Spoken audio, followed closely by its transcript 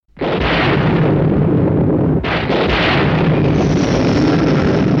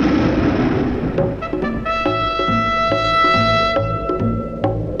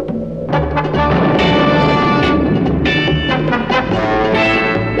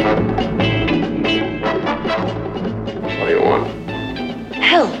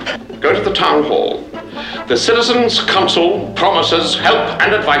The Citizens' Council promises help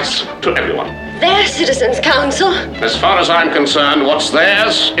and advice to everyone. Their Citizens' Council? As far as I'm concerned, what's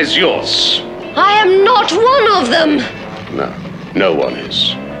theirs is yours. I am not one of them. No one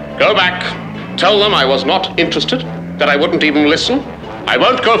is. Go back. Tell them I was not interested, that I wouldn't even listen. I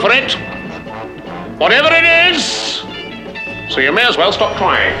won't go for it. Whatever it is. So you may as well stop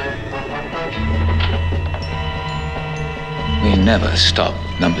trying. We never stop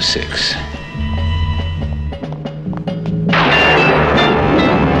number 6.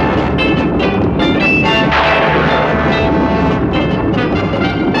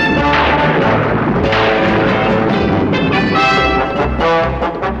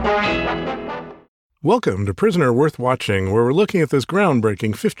 Welcome to Prisoner Worth Watching, where we're looking at this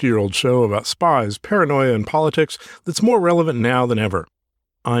groundbreaking 50-year-old show about spies, paranoia, and politics that's more relevant now than ever.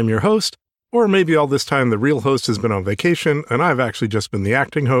 I'm your host, or maybe all this time the real host has been on vacation and I've actually just been the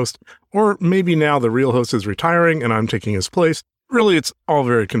acting host, or maybe now the real host is retiring and I'm taking his place. Really, it's all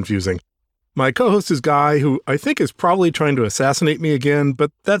very confusing. My co-host is Guy, who I think is probably trying to assassinate me again,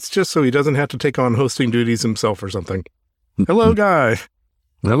 but that's just so he doesn't have to take on hosting duties himself or something. Hello, Guy.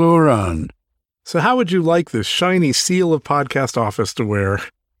 Hello, Ron. So how would you like this shiny seal of podcast office to wear?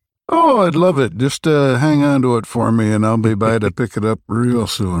 Oh, I'd love it. Just hang on to it for me, and I'll be by to pick it up real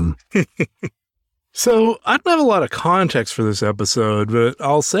soon. So I don't have a lot of context for this episode, but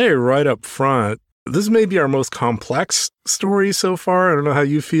I'll say right up front, this may be our most complex story so far. I don't know how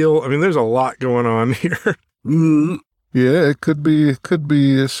you feel. I mean, there's a lot going on here. Yeah, it could be.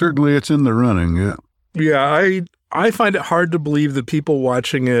 Certainly it's in the running, yeah. Yeah, I find it hard to believe that people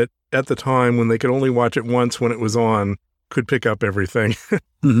watching it at the time when they could only watch it once when it was on could pick up everything.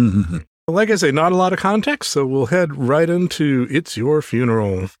 Like I say, not a lot of context, so we'll head right into It's Your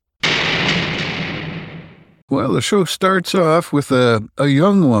Funeral. Well, the show starts off with a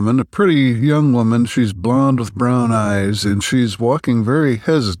young woman, a pretty young woman. She's blonde with brown eyes, and she's walking very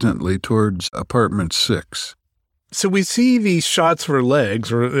hesitantly towards apartment 6. So we see these shots of her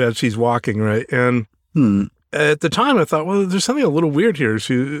legs as she's walking, right? And at the time, I thought, well, there's something a little weird here.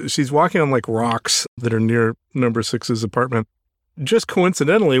 She's walking on like rocks that are near number 6's apartment. Just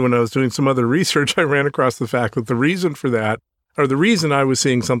coincidentally, when I was doing some other research, I ran across the fact that the reason for that, or the reason I was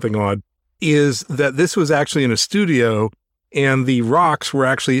seeing something odd, is that this was actually in a studio and the rocks were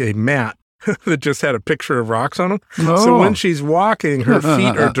actually a mat that just had a picture of rocks on them. Oh. So when she's walking, her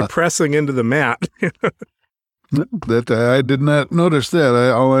feet are depressing into the mat. That I did not notice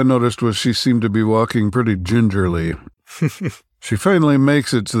that. All I noticed was she seemed to be walking pretty gingerly. She finally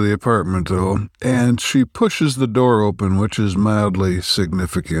makes it to the apartment, though, and she pushes the door open, which is mildly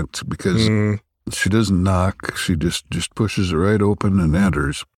significant because she doesn't knock. She just pushes it right open and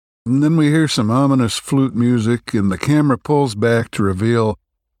enters. And then we hear some ominous flute music, and the camera pulls back to reveal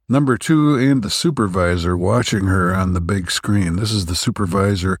number 2 and the supervisor watching her on the big screen. This is the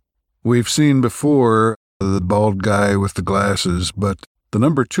supervisor we've seen before, the bald guy with the glasses, but the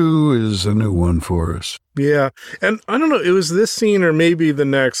number 2 is a new one for us. Yeah, and I don't know, it was this scene or maybe the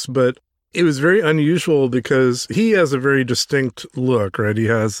next, but it was very unusual because he has a very distinct look, right? He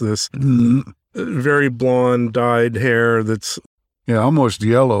has this very blonde, dyed hair that's... Yeah, almost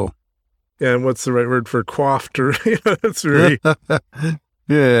yellow. Yeah, and what's the right word for coiffed? Or, it's very...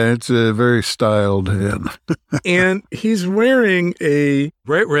 Yeah, it's a very styled head. And he's wearing a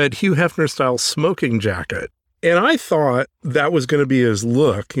bright red Hugh Hefner-style smoking jacket. And I thought that was going to be his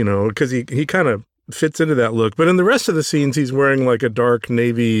look, because he kind of fits into that look. But in the rest of the scenes, he's wearing like a dark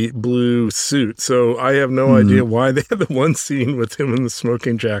navy blue suit. So I have no idea why they had the one scene with him in the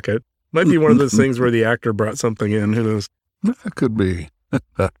smoking jacket. Might be one of those things where the actor brought something in. Who knows? That could be.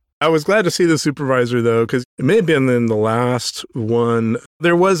 I was glad to see the supervisor, though, because it may have been in the last one.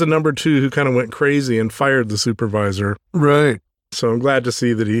 There was a number 2 who kind of went crazy and fired the supervisor. Right. So I'm glad to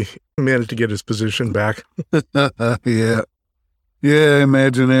see that he managed to get his position back. Yeah. Yeah, I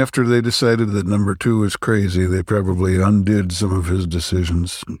imagine after they decided that number 2 was crazy, they probably undid some of his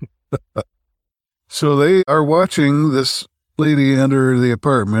decisions. So they are watching this lady enter the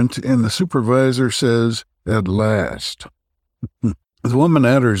apartment, and the supervisor says, "At last." The woman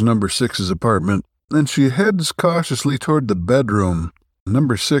enters number 6's apartment, and she heads cautiously toward the bedroom.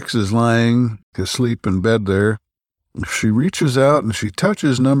 Number 6 is lying asleep in bed there. She reaches out and she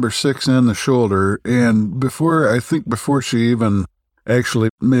touches number 6 on the shoulder, and before she even actually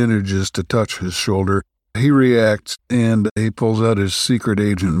manages to touch his shoulder, he reacts and he pulls out his secret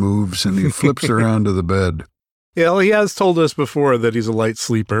agent moves and he flips her onto the bed. Yeah, well, he has told us before that he's a light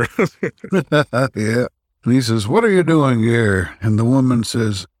sleeper. Yeah. And he says, "What are you doing here?" And the woman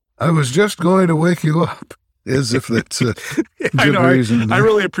says, "I was just going to wake you up." As if that's a I good know. reason. I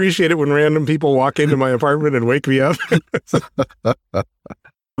really appreciate it when random people walk into my apartment and wake me up. The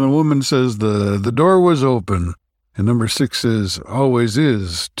woman says the door was open, and number 6 says, always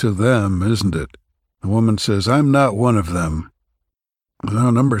is to them, isn't it? The woman says, I'm not one of them.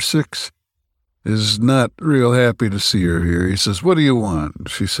 Now, number 6 is not real happy to see her here. He says, what do you want?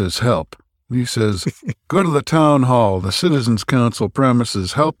 She says, help. He says, go to the town hall. The Citizens Council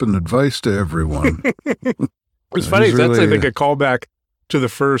promises help and advice to everyone. It's funny. That's, I think, a callback to the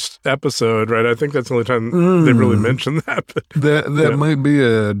first episode, right? I think that's the only time they really mentioned that. But, that might be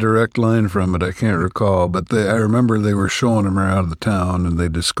a direct line from it. I can't recall. But I remember they were showing him around the town, and they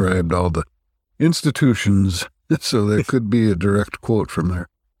described all the institutions. So there could be a direct quote from there.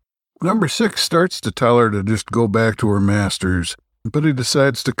 Number 6 starts to tell her to just go back to her masters. But he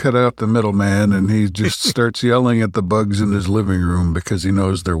decides to cut out the middleman, and he just starts yelling at the bugs in his living room because he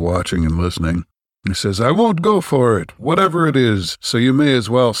knows they're watching and listening. He says, I won't go for it, whatever it is, so you may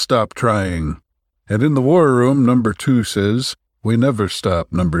as well stop trying. And in the war room, number 2 says, we never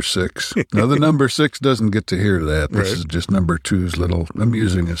stop, number 6. Now, the number 6 doesn't get to hear that. This is just number 2's little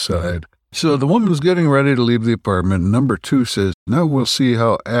amusing aside. So the woman's getting ready to leave the apartment, and number 2 says, now we'll see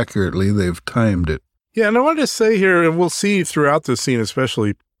how accurately they've timed it. Yeah, and I wanted to say here, and we'll see throughout this scene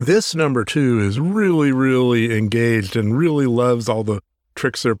especially, this number 2 is really, really engaged and really loves all the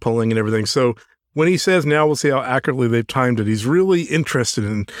tricks they're pulling and everything. So when he says, now we'll see how accurately they've timed it, he's really interested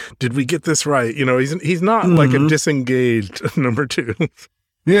in, did we get this right? You know, he's not like a disengaged number 2.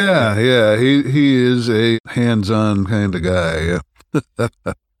 Yeah, he is a hands-on kind of guy.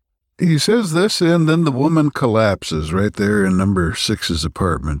 He says this, and then the woman collapses right there in number 6's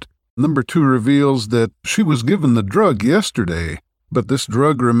apartment. Number 2 reveals that she was given the drug yesterday, but this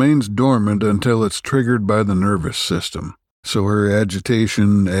drug remains dormant until it's triggered by the nervous system. So her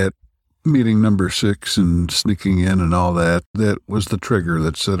agitation at meeting number 6 and sneaking in and all that was the trigger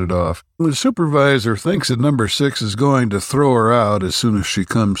that set it off. The supervisor thinks that number 6 is going to throw her out as soon as she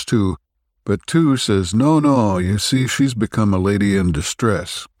comes to, but 2 says, no, you see, she's become a lady in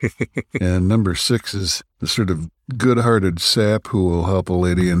distress. And number 6 is the sort of good-hearted sap who will help a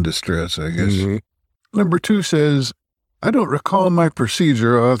lady in distress, I guess. Mm-hmm. Number 2 says, I don't recall my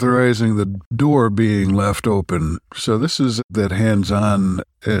procedure authorizing the door being left open. So this is that hands-on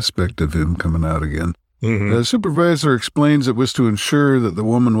aspect of him coming out again. Mm-hmm. The supervisor explains it was to ensure that the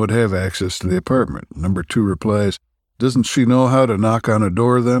woman would have access to the apartment. Number 2 replies, doesn't she know how to knock on a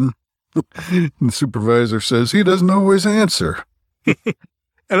door then? And the supervisor says he doesn't always answer.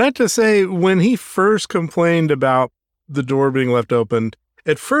 And I have to say, when he first complained about the door being left open,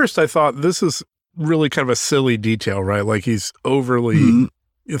 at first I thought this is really kind of a silly detail, right? Like he's overly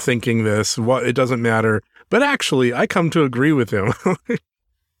thinking this, it doesn't matter. But actually, I come to agree with him.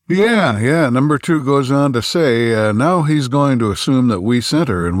 Yeah. Number 2 goes on to say, now he's going to assume that we sent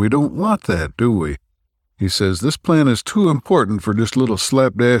her, and we don't want that, do we? He says, this plan is too important for just little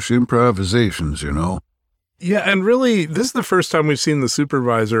slapdash improvisations, you know? Yeah, and really, this is the first time we've seen the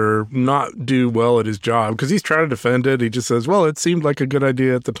supervisor not do well at his job, because he's trying to defend it. He just says, well, it seemed like a good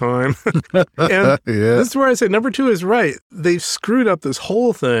idea at the time. And this is where I say number 2 is right. They've screwed up this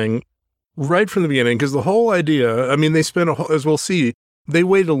whole thing right from the beginning, because the whole idea, I mean, they spent, as we'll see, they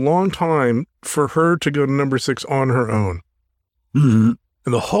waited a long time for her to go to number 6 on her own. Mm-hmm.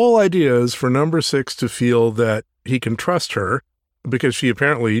 And the whole idea is for number 6 to feel that he can trust her, because she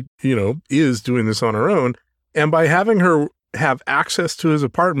apparently, is doing this on her own. And by having her have access to his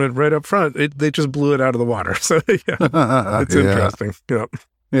apartment right up front, they just blew it out of the water. So, it's interesting. Yep.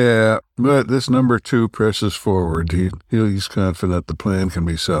 Yeah, but this number 2 presses forward. He's confident the plan can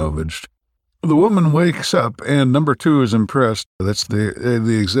be salvaged. The woman wakes up, and number 2 is impressed. That's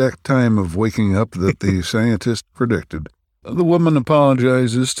the exact time of waking up that the scientist predicted. The woman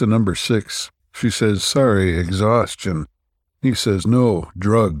apologizes to number 6. She says, sorry, exhaustion. He says, no,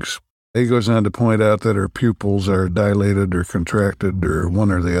 drugs. He goes on to point out that her pupils are dilated or contracted or one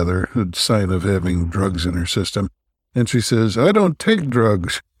or the other, a sign of having drugs in her system. And she says, I don't take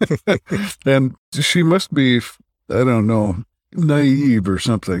drugs. And she must be, I don't know, naive or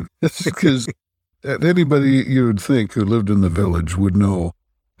something. Because anybody you would think who lived in the village would know,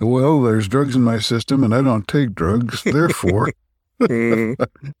 well, there's drugs in my system and I don't take drugs, therefore.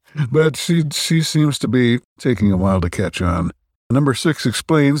 But she seems to be taking a while to catch on. Number 6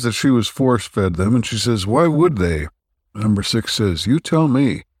 explains that she was force-fed them, and she says, why would they? Number 6 says, you tell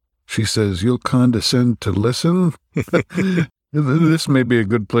me. She says, you'll condescend to listen? This may be a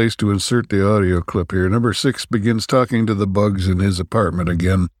good place to insert the audio clip here. Number 6 begins talking to the bugs in his apartment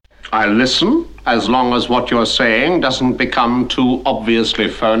again. I'll listen, as long as what you're saying doesn't become too obviously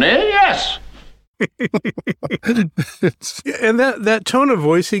phony, yes. Yeah, and that tone of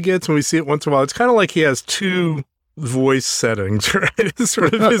voice he gets when we see it once in a while, it's kind of like he has two voice settings, right? It's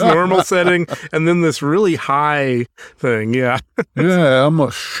sort of his normal setting and then this really high thing. Yeah. Yeah,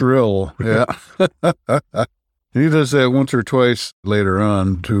 almost shrill. Yeah. He does that once or twice later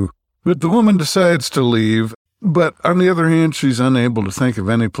on, too. But the woman decides to leave. But on the other hand, she's unable to think of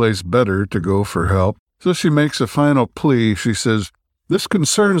any place better to go for help. So she makes a final plea. She says, "This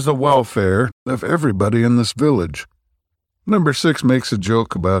concerns the welfare of everybody in this village." Number 6 makes a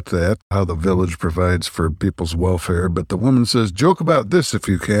joke about that, how the village provides for people's welfare. But the woman says, "Joke about this if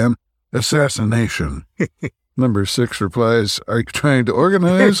you can. Assassination." Number 6 replies, "Are you trying to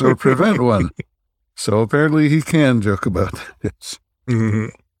organize or prevent one?" So apparently he can joke about this.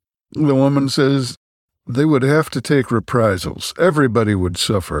 Mm-hmm. The woman says, "They would have to take reprisals. Everybody would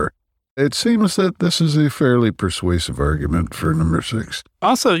suffer." It seems that this is a fairly persuasive argument for number 6.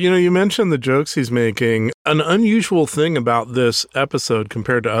 Also, you mentioned the jokes he's making. An unusual thing about this episode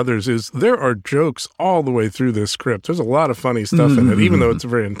compared to others is there are jokes all the way through this script. There's a lot of funny stuff in it, even though it's a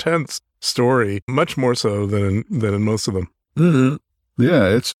very intense story, much more so than in most of them. Mm-hmm. Yeah,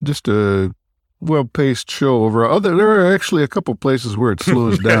 it's just a well-paced show overall. There are actually a couple places where it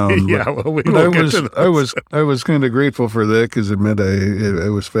slows down. Yeah, I was kind of grateful for that because it meant it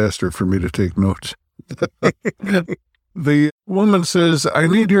was faster for me to take notes. The woman says, "I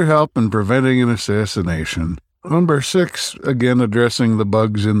need your help in preventing an assassination." Number 6, again addressing the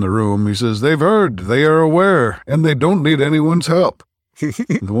bugs in the room, he says, "They've heard, they are aware, and they don't need anyone's help."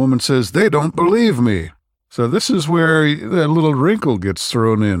 The woman says, "They don't believe me." So this is where that little wrinkle gets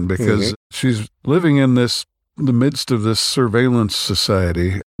thrown in because she's living in the midst of this surveillance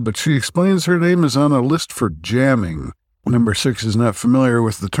society, but she explains her name is on a list for jamming. Number 6 is not familiar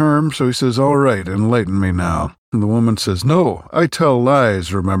with the term, so he says, "All right, enlighten me now." And the woman says, "No, I tell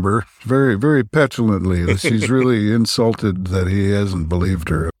lies, remember," very, very petulantly. She's really insulted that he hasn't believed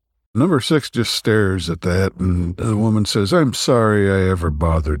her. Number 6 just stares at that, and the woman says, "I'm sorry I ever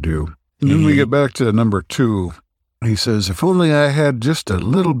bothered you." And then we get back to number 2. He says, "If only I had just a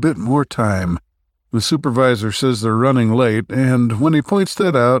little bit more time." The supervisor says they're running late, and when he points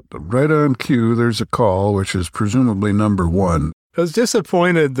that out, right on cue, there's a call, which is presumably number 1. I was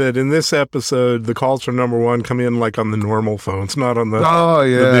disappointed that in this episode, the calls from number 1 come in like on the normal phones, not on the,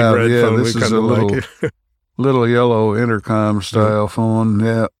 the big red phone. This is a little yellow intercom style phone,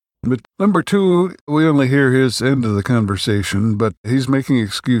 yeah. But number 2, we only hear his end of the conversation, but he's making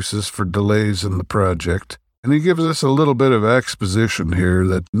excuses for delays in the project. And he gives us a little bit of exposition here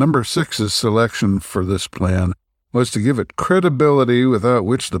that number 6's selection for this plan was to give it credibility without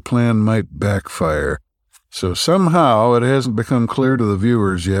which the plan might backfire. So somehow, it hasn't become clear to the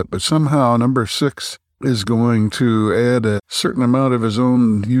viewers yet, but somehow number 6 is going to add a certain amount of his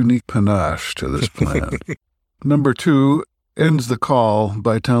own unique panache to this plan. Number 2 ends the call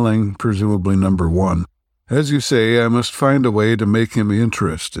by telling, presumably number 1, "As you say, I must find a way to make him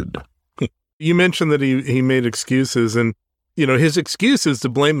interested." You mentioned that he made excuses, and his excuse is to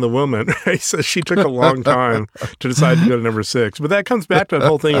blame the woman. He says she took a long time to decide to go to number 6. But that comes back to that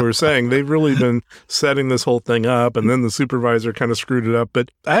whole thing we were saying. They've really been setting this whole thing up, and then the supervisor kind of screwed it up. But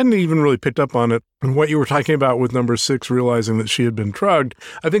I hadn't even really picked up on it. And what you were talking about with number 6 realizing that she had been drugged,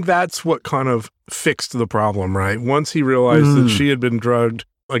 I think that's what kind of fixed the problem, right? Once he realized that she had been drugged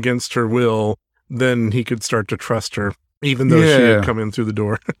against her will, then he could start to trust her, even though she had come in through the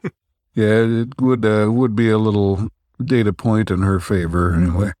door. Yeah, it would be a little data point in her favor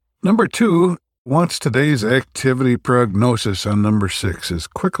anyway. Number 2 wants today's activity prognosis on number 6 as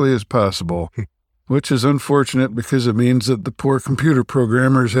quickly as possible, which is unfortunate because it means that the poor computer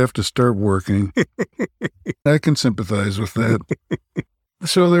programmers have to start working. I can sympathize with that.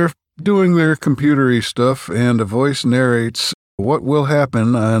 So they're doing their computery stuff, and a voice narrates what will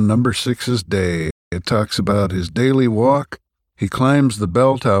happen on number 6's day. It talks about his daily walk. He climbs the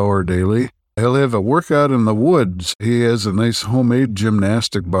bell tower daily. He'll have a workout in the woods. He has a nice homemade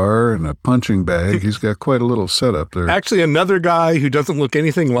gymnastic bar and a punching bag. He's got quite a little setup there. Actually, another guy who doesn't look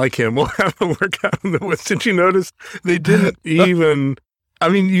anything like him will have a workout in the woods. Did you notice? They didn't even... I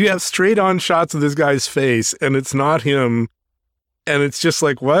mean, you have straight-on shots of this guy's face, and it's not him. And it's just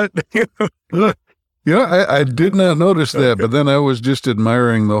like, what? I did not notice that, but then I was just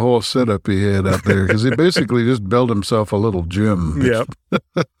admiring the whole setup he had out there, because he basically just built himself a little gym. Yep.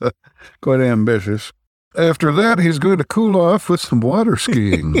 Quite ambitious. After that, he's going to cool off with some water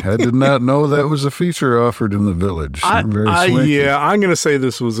skiing. I did not know that was a feature offered in the village. I'm going to say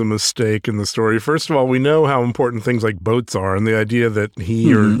this was a mistake in the story. First of all, we know how important things like boats are, and the idea that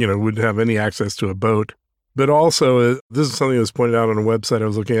he or would have any access to a boat But also, this is something that was pointed out on a website I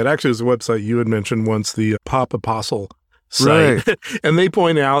was looking at. Actually, it was a website you had mentioned once, the Pop Apostle site. Right. And they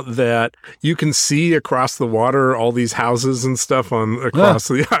point out that you can see across the water all these houses and stuff across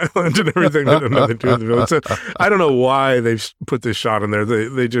the island and everything that have nothing to do with the village. So I don't know why they've put this shot in there.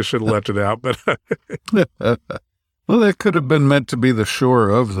 They just should have left it out. But well, that could have been meant to be the shore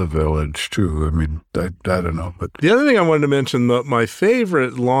of the village, too. I mean, I don't know. But the other thing I wanted to mention, my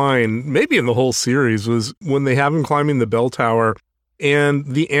favorite line, maybe in the whole series, was when they have him climbing the bell tower, and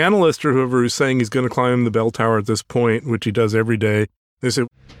the analyst or whoever who's saying he's going to climb the bell tower at this point, which he does every day, they say,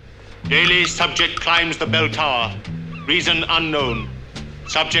 daily subject climbs the bell tower. Reason unknown.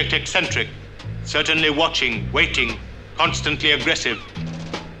 Subject eccentric. Certainly watching, waiting, constantly aggressive.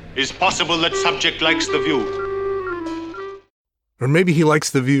 Is possible that subject likes the view. Or maybe he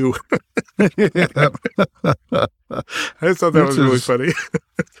likes the view. I just thought that was really funny.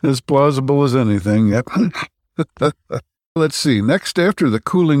 As plausible as anything, yep. Let's see. Next, after the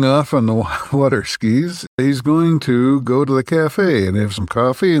cooling off on the water skis, he's going to go to the cafe and have some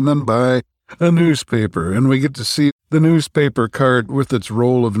coffee and then buy a newspaper. And we get to see the newspaper cart with its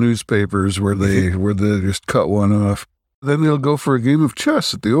roll of newspapers where they just cut one off. Then they'll go for a game of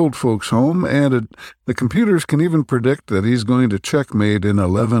chess at the old folks' home, and the computers can even predict that he's going to checkmate in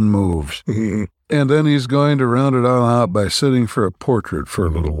 11 moves. And then he's going to round it all out by sitting for a portrait for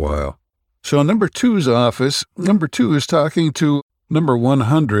a little while. So number 2's office, number 2 is talking to number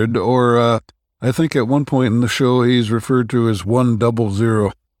 100, or I think at one point in the show he's referred to as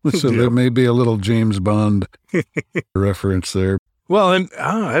 100. So there may be a little James Bond reference there. Well, and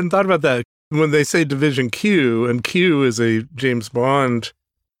I hadn't thought about that. When they say Division Q, and Q is a James Bond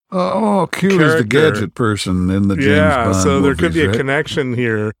Q character. Is the gadget person in the James Bond so there movies, could be a right? connection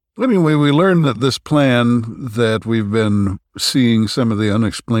here. Anyway, we learned that this plan that we've been seeing some of the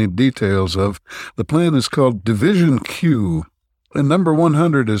unexplained details of, the plan is called Division Q, and number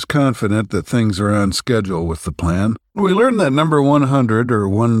 100 is confident that things are on schedule with the plan. We learned that number 100, or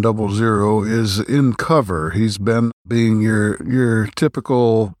 100, is in cover. He's been being your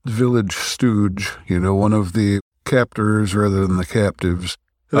typical village stooge, one of the captors rather than the captives.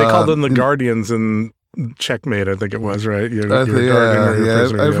 They called them the Guardians in Checkmate, I think it was, right?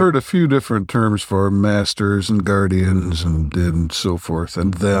 I've heard a few different terms for masters and guardians and so forth,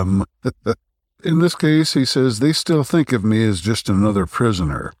 and them. In this case, he says, they still think of me as just another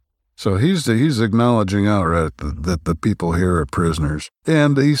prisoner. So he's acknowledging outright that the people here are prisoners.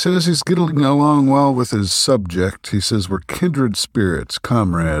 And he says he's getting along well with his subject. He says we're kindred spirits,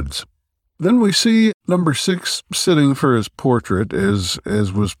 comrades. Then we see number 6 sitting for his portrait, as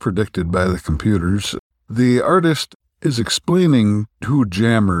was predicted by the computers. The artist is explaining who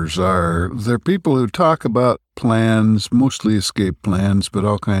jammers are. They're people who talk about plans, mostly escape plans, but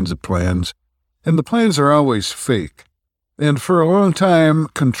all kinds of plans. And the plans are always fake. And for a long time,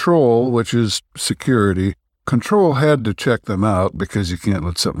 Control, which is security, Control had to check them out because you can't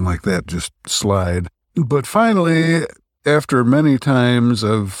let something like that just slide. But finally, after many times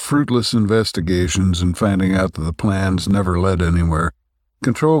of fruitless investigations and finding out that the plans never led anywhere,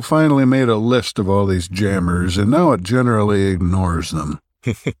 Control finally made a list of all these jammers, and now it generally ignores them.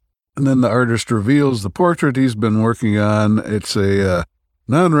 And then the artist reveals the portrait he's been working on. It's a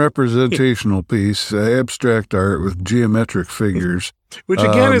non-representational piece, abstract art with geometric figures. Which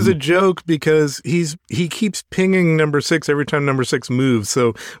again is a joke because he keeps pinging number 6 every time number 6 moves.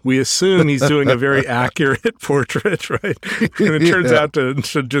 So we assume he's doing a very accurate portrait, right? And it turns out to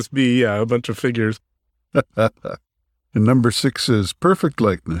just be a bunch of figures. And number 6 is perfect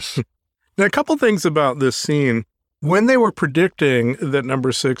likeness. Now, a couple things about this scene. When they were predicting that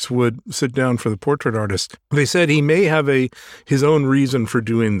number 6 would sit down for the portrait artist, they said he may have his own reason for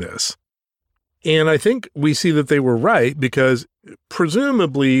doing this. And I think we see that they were right because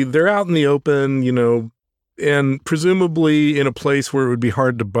presumably they're out in the open, and presumably in a place where it would be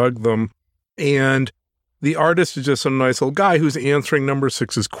hard to bug them. And the artist is just some nice old guy who's answering number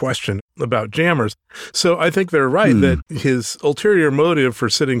 6's question about jammers. So I think they're right that his ulterior motive for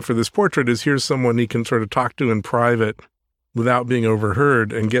sitting for this portrait is here's someone he can sort of talk to in private without being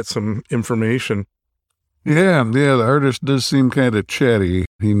overheard and get some information. Yeah, the artist does seem kind of chatty.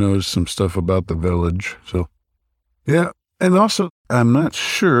 He knows some stuff about the village. So, yeah. And also, I'm not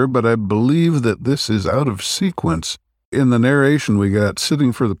sure, but I believe that this is out of sequence. In the narration we got,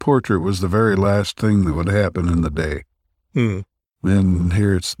 sitting for the portrait was the very last thing that would happen in the day. And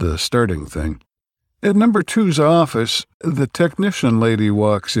here it's the starting thing. At number 2's office, the technician lady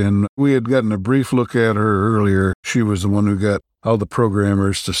walks in. We had gotten a brief look at her earlier. She was the one who got all the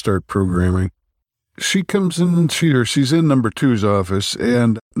programmers to start programming. she comes in, she's in number 2's office,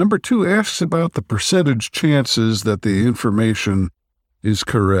 and number 2 asks about the percentage chances that the information is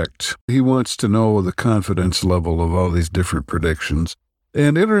correct. He wants to know the confidence level of all these different predictions.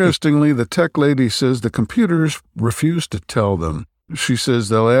 And interestingly, the tech lady says the computers refuse to tell them. She says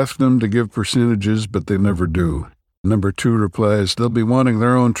they'll ask them to give percentages, but they never do. Number 2 replies, they'll be wanting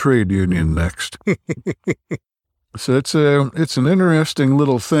their own trade union next. So it's an interesting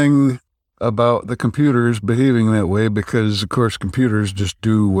little thing about the computers behaving that way because, of course, computers just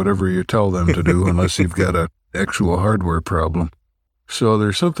do whatever you tell them to do unless you've got an actual hardware problem. So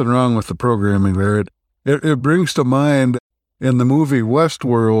there's something wrong with the programming there. It brings to mind, in the movie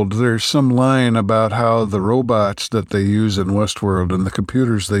Westworld, there's some line about how the robots that they use in Westworld and the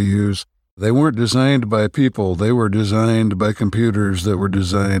computers they use, they weren't designed by people. They were designed by computers that were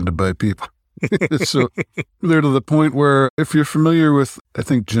designed by people. So they're to the point where, if you're familiar with, I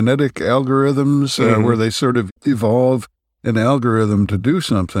think, genetic algorithms, where they sort of evolve an algorithm to do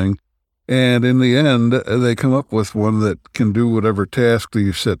something, and in the end, they come up with one that can do whatever task that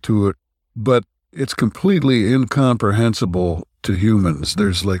you set to it, but it's completely incomprehensible to humans.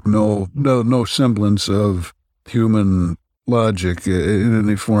 There's like no semblance of human logic in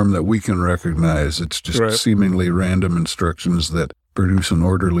any form that we can recognize. It's just seemingly random instructions that produce an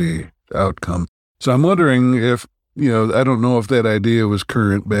orderly outcome. So I'm wondering if, I don't know if that idea was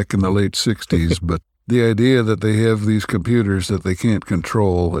current back in the late 60s, but the idea that they have these computers that they can't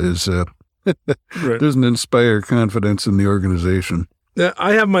control is doesn't inspire confidence in the organization.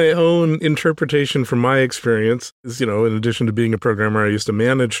 I have my own interpretation from my experience. In addition to being a programmer, I used to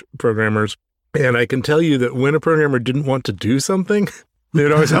manage programmers. And I can tell you that when a programmer didn't want to do something, they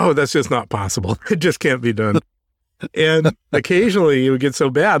would always, that's just not possible. It just can't be done. And occasionally it would get so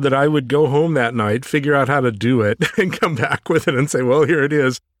bad that I would go home that night, figure out how to do it, and come back with it and say, well, here it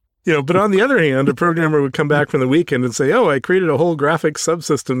is. But on the other hand, a programmer would come back from the weekend and say, I created a whole graphics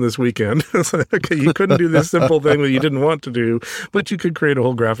subsystem this weekend. It's like, okay, you couldn't do this simple thing that you didn't want to do, but you could create a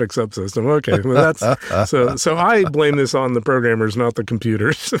whole graphics subsystem. Okay, well, that's so I blame this on the programmers, not the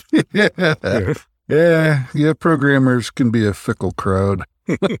computers. Yeah, programmers can be a fickle crowd.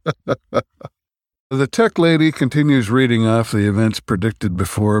 The tech lady continues reading off the events predicted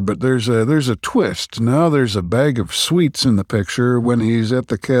before, but there's a twist. Now there's a bag of sweets in the picture when he's at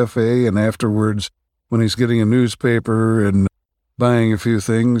the cafe and afterwards when he's getting a newspaper and buying a few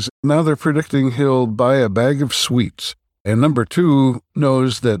things. Now they're predicting he'll buy a bag of sweets. And number 2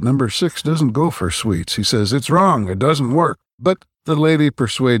 knows that number 6 doesn't go for sweets. He says, it's wrong, it doesn't work. But the lady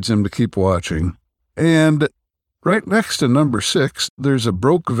persuades him to keep watching. And right next to number 6, there's a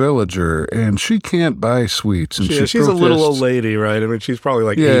broke villager, and she can't buy sweets. And she's a little old lady, right? I mean, she's probably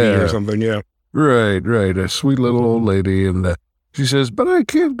like 80 or something, yeah. Right, a sweet little old lady. And she says, but I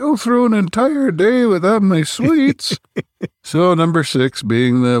can't go through an entire day without my sweets. So number 6,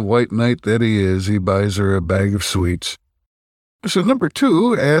 being the white knight that he is, he buys her a bag of sweets. So number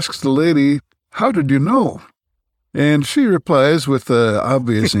 2 asks the lady, how did you know? And she replies with the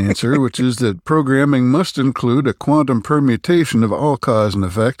obvious answer, which is that programming must include a quantum permutation of all cause and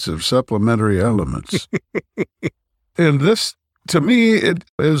effects of supplementary elements. And this, to me,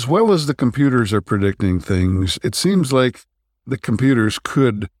 as well as the computers are predicting things, it seems like the computers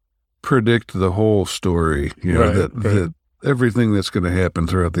could predict the whole story, that everything that's going to happen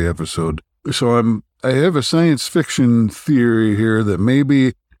throughout the episode. So I have a science fiction theory here that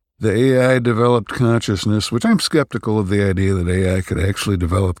maybe the AI developed consciousness, which I'm skeptical of the idea that AI could actually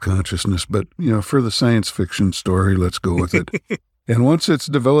develop consciousness, but, for the science fiction story, let's go with it. And once it's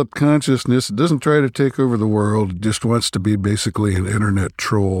developed consciousness, it doesn't try to take over the world, it just wants to be basically an internet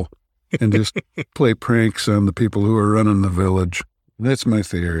troll and just play pranks on the people who are running the village. That's my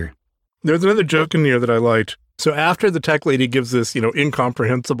theory. There's another joke in here that I liked. So after the tech lady gives this,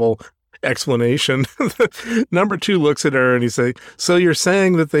 incomprehensible explanation, number 2 looks at her and he say, so you're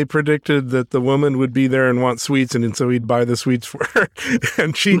saying that they predicted that the woman would be there and want sweets, and so he'd buy the sweets for her?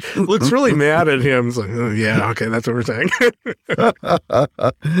 And she looks really mad at him. It's like, yeah, okay, that's what we're saying.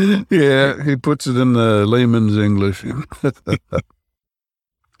 Yeah, he puts it in the layman's English.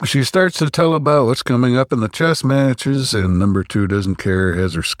 She starts to tell about what's coming up in the chess matches, and number 2 doesn't care,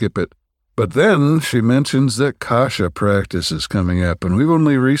 has her skip it. But then she mentions that Kasha practice is coming up, and we've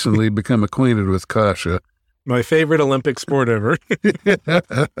only recently become acquainted with Kasha. My favorite Olympic sport ever.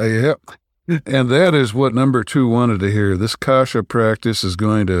 Yeah. And that is what number 2 wanted to hear. This Kasha practice is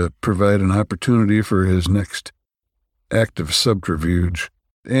going to provide an opportunity for his next act of subterfuge.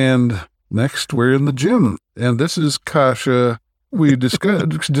 And next, we're in the gym. And this is Kasha. We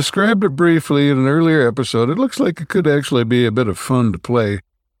described it briefly in an earlier episode. It looks like it could actually be a bit of fun to play.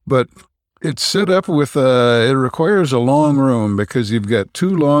 But It's set up with it requires a long room because you've got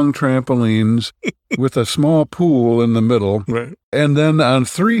 2 long trampolines with a small pool in the middle. Right. And then on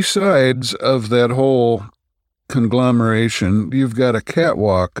 3 sides of that whole conglomeration, you've got a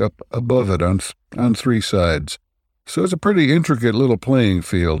catwalk up above it on 3 sides. So it's a pretty intricate little playing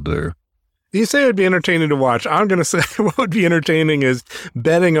field there. You say it would be entertaining to watch. I'm going to say what would be entertaining is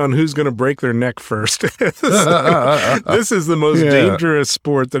betting on who's going to break their neck first. This is the most dangerous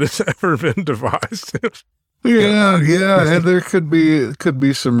sport that has ever been devised. And there could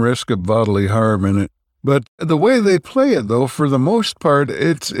be some risk of bodily harm in it. But the way they play it, though, for the most part,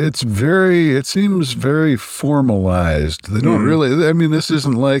 it seems very formalized. They don't really, I mean, this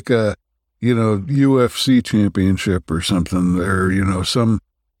isn't like a, UFC championship or something, or,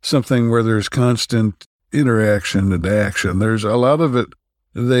 something where there's constant interaction and action. There's a lot of it.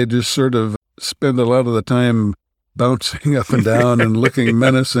 They just sort of spend a lot of the time bouncing up and down and looking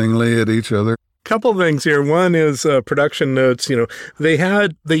menacingly at each other. Couple things here. One is production notes.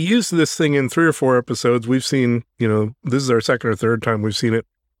 They used this thing in 3 or 4 episodes. We've seen, this is our second or third time we've seen it.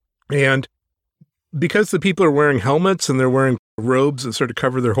 And because the people are wearing helmets and they're wearing robes that sort of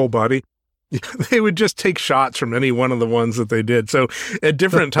cover their whole body, they would just take shots from any one of the ones that they did. So at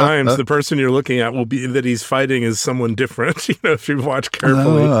different times, the person you're looking at will be that he's fighting is someone different, if you watch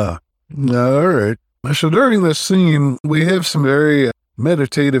carefully. All right. So during this scene, we have some very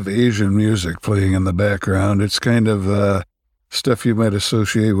meditative Asian music playing in the background. It's kind of stuff you might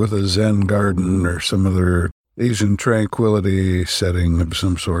associate with a Zen garden or some other Asian tranquility setting of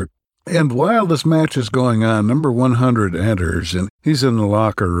some sort. And while this match is going on, number 100 enters, and he's in the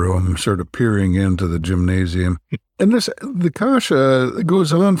locker room, sort of peering into the gymnasium. And the Kasha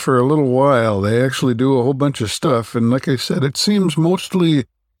goes on for a little while. They actually do a whole bunch of stuff, and like I said, it seems mostly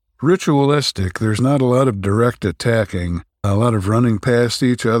ritualistic. There's not a lot of direct attacking, a lot of running past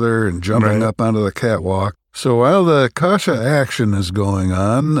each other and jumping up onto the catwalk. So while the Kasha action is going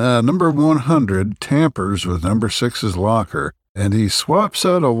on, number 100 tampers with number 6's locker, and he swaps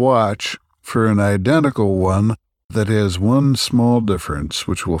out a watch for an identical one that has one small difference,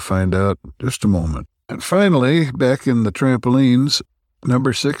 which we'll find out in just a moment. And finally, back in the trampolines,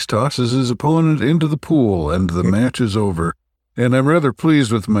 number 6 tosses his opponent into the pool, and the match is over. And I'm rather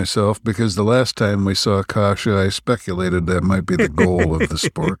pleased with myself because the last time we saw Kasha, I speculated that might be the goal of the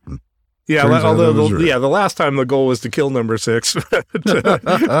sport. Yeah, although the last time the goal was to kill number 6,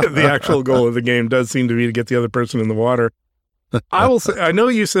 the actual goal of the game does seem to be to get the other person in the water. I will say, I know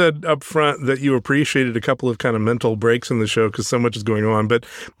you said up front that you appreciated a couple of kind of mental breaks in the show because so much is going on, but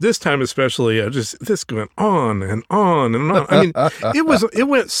this time especially, this went on and on and on. I mean, it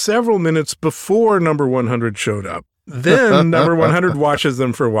went several minutes before number 100 showed up. Then number 100 watches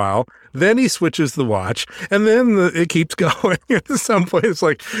them for a while. Then he switches the watch, and then it keeps going. At some point, it's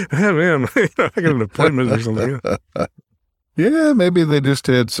like, hey, man, I got an appointment or something. Yeah, maybe they just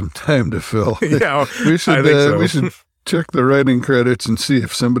had some time to fill. Yeah, we should. I think so. We should check the writing credits and see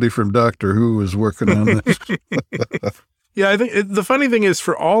if somebody from Doctor Who was working on this. Yeah, I think the funny thing is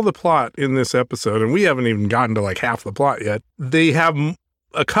for all the plot in this episode, and we haven't even gotten to like half the plot yet, they have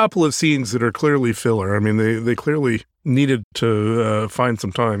a couple of scenes that are clearly filler. I mean, they clearly needed to find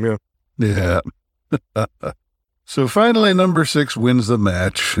some time, Yeah. So finally, number 6 wins the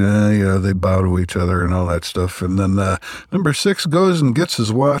match. They bow to each other and all that stuff. And then number 6 goes and gets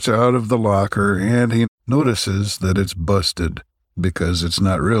his watch out of the locker, and he notices that it's busted because it's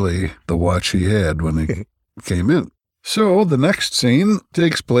not really the watch he had when he came in. So the next scene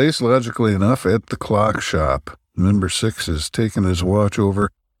takes place, logically enough, at the clock shop. Number 6 is taking his watch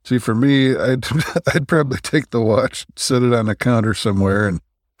over. See, for me, I'd probably take the watch, set it on a counter somewhere, and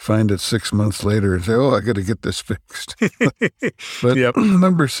find it 6 months later and say, I got to get this fixed. But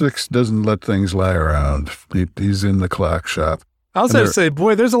number 6 doesn't let things lie around. He's in the clock shop. I also say,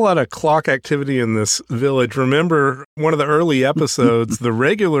 boy, there's a lot of clock activity in this village. Remember, one of the early episodes, the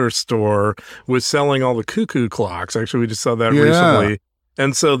regular store was selling all the cuckoo clocks. Actually, we just saw that recently.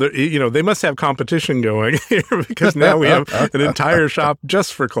 And so, they must have competition going here because now we have an entire shop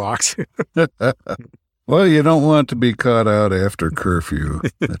just for clocks. Well, you don't want to be caught out after curfew.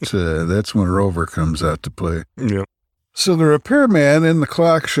 That's when Rover comes out to play. Yeah. So the repairman in the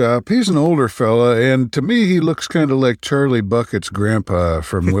clock shop, he's an older fella, and to me he looks kind of like Charlie Bucket's grandpa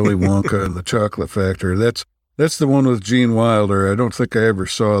from Willy Wonka and the Chocolate Factory. That's the one with Gene Wilder. I don't think I ever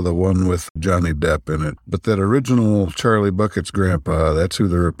saw the one with Johnny Depp in it. But that original Charlie Bucket's grandpa, that's who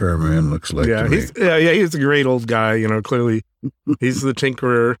the repairman looks like to me. He's a great old guy, clearly. He's the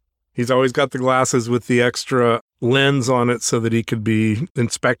tinkerer. He's always got the glasses with the extra lens on it so that he could be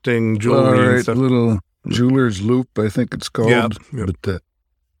inspecting jewelry and stuff. Little jeweler's loop, I think it's called. Yeah. But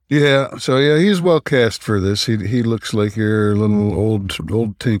Yeah, so he's well cast for this. He looks like your little old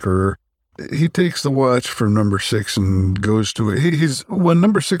tinkerer. He takes the watch from number 6 and goes to it. When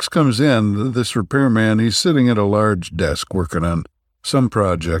number 6 comes in, this repairman, he's sitting at a large desk working on some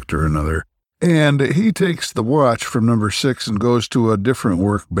project or another. And he takes the watch from number 6 and goes to a different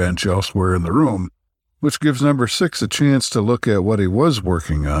workbench elsewhere in the room, which gives number 6 a chance to look at what he was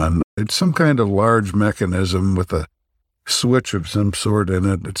working on. It's some kind of large mechanism with a switch of some sort in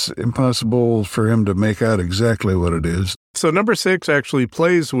it. It's impossible for him to make out exactly what it is. So number 6 actually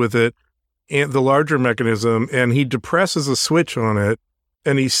plays with it and the larger mechanism, and he depresses a switch on it,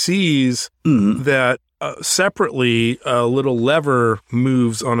 and he sees that separately a little lever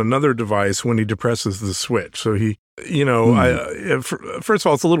moves on another device when he depresses the switch. So he, first of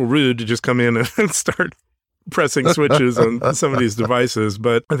all, it's a little rude to just come in and start pressing switches on some of these devices,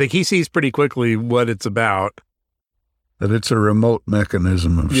 but I think he sees pretty quickly what it's about. That it's a remote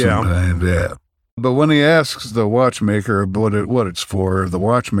mechanism of some kind, yeah. But when he asks the watchmaker what it's for, the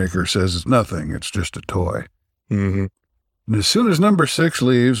watchmaker says it's nothing, it's just a toy. Mm-hmm. And as soon as number 6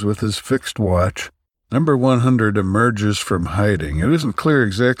 leaves with his fixed watch, number 100 emerges from hiding. It isn't clear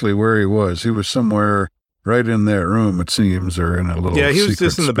exactly where he was. He was somewhere right in that room, it seems, or in a little he was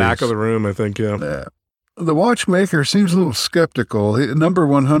just in the space. back of the room, I think, yeah. The watchmaker seems a little skeptical. Number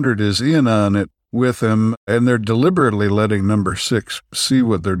 100 is in on it with him, and they're deliberately letting number 6 see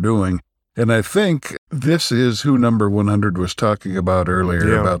what they're doing. And I think this is who number 100 was talking about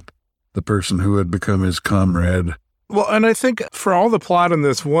earlier, about the person who had become his comrade. Well, and I think for all the plot in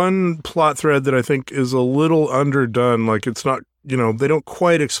this, one plot thread that I think is a little underdone, like it's not, they don't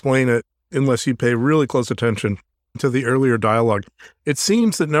quite explain it unless you pay really close attention to the earlier dialogue. It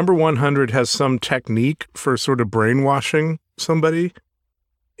seems that number 100 has some technique for sort of brainwashing somebody.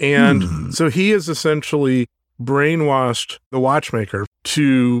 And so he has essentially brainwashed the watchmaker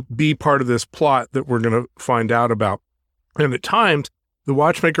to be part of this plot that we're going to find out about. And at times, the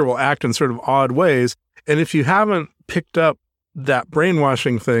watchmaker will act in sort of odd ways. And if you haven't picked up that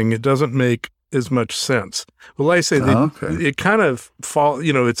brainwashing thing, it doesn't make as much sense. Well, I say it kind of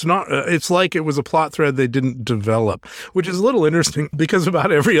it's not, it's like it was a plot thread they didn't develop, which is a little interesting because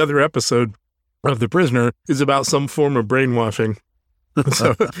about every other episode of The Prisoner is about some form of brainwashing.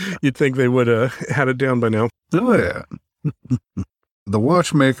 So you'd think they would have had it down by now. Oh, yeah. The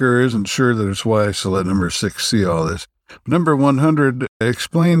watchmaker isn't sure that it's wise to let number 6 see all this. Number 100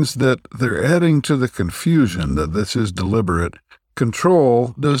 explains that they're adding to the confusion, that this is deliberate.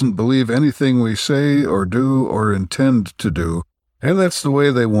 Control doesn't believe anything we say or do or intend to do, and that's the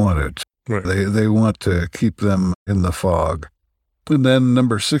way they want it. Right. They want to keep them in the fog. And then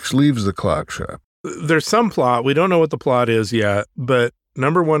number 6 leaves the clock shop. There's some plot. We don't know what the plot is yet, but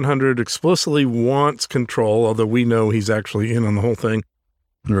number 100 explicitly wants Control, although we know he's actually in on the whole thing.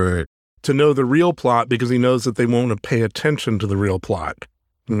 Right. To know the real plot because he knows that they won't pay attention to the real plot.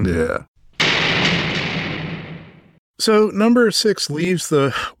 Yeah. So number 6 leaves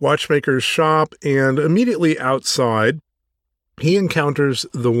the watchmaker's shop, and immediately outside, he encounters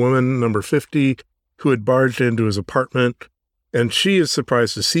the woman, number 50, who had barged into his apartment. And she is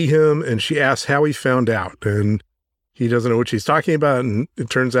surprised to see him, and she asks how he found out. And he doesn't know what she's talking about, and it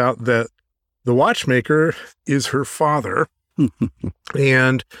turns out that the watchmaker is her father.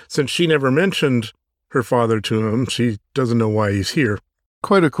 And since she never mentioned her father to him, she doesn't know why he's here.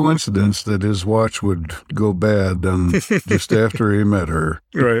 Quite a coincidence that his watch would go bad just after he met her.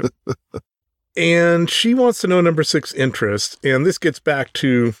 Right. And she wants to know number 6's interest. And this gets back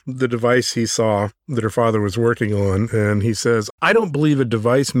to the device he saw that her father was working on. And he says, I don't believe a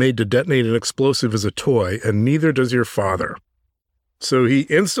device made to detonate an explosive is a toy, and neither does your father. So he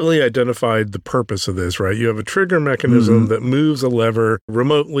instantly identified the purpose of this, right? You have a trigger mechanism that moves a lever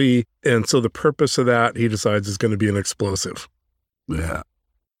remotely. And so the purpose of that, he decides, is going to be an explosive. Yeah.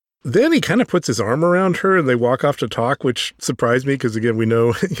 Then he kind of puts his arm around her and they walk off to talk, which surprised me because, again, we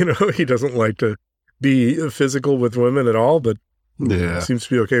know, he doesn't like to be physical with women at all, but seems to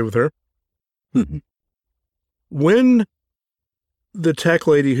be okay with her. When the tech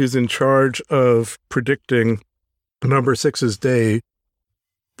lady who's in charge of predicting number 6's day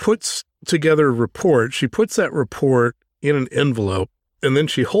puts together a report, she puts that report in an envelope, and then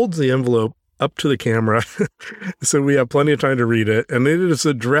she holds the envelope up to the camera, so we have plenty of time to read it, and it is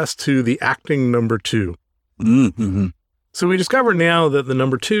addressed to the acting number 2. Mm-hmm. So we discover now that the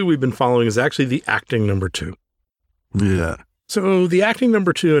number 2 we've been following is actually the acting number 2. Yeah. So the acting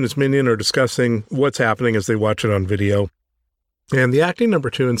number 2 and his minion are discussing what's happening as they watch it on video, and the acting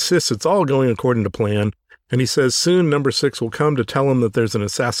number 2 insists it's all going according to plan, and he says soon number 6 will come to tell him that there's an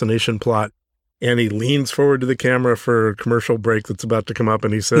assassination plot And he leans forward to the camera for a commercial break that's about to come up,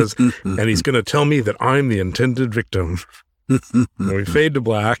 and he says, and he's going to tell me that I'm the intended victim. And we fade to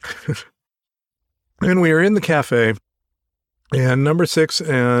black. And we are in the cafe, and number 6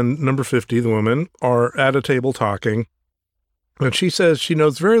 and number 50, the woman, are at a table talking. And she says she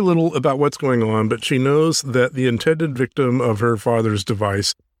knows very little about what's going on, but she knows that the intended victim of her father's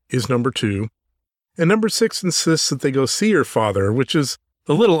device is number 2. And number 6 insists that they go see her father, which is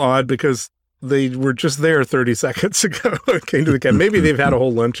a little odd because they were just there 30 seconds ago. Came to the cafe. Maybe they've had a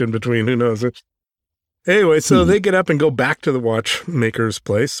whole lunch in between. Who knows? Anyway, so they get up and go back to the watchmaker's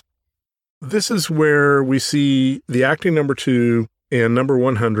place. This is where we see the acting number 2 and number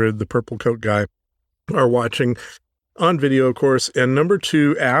 100, the purple coat guy, are watching on video, of course. And number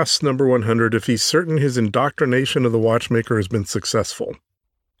 2 asks number 100 if he's certain his indoctrination of the watchmaker has been successful.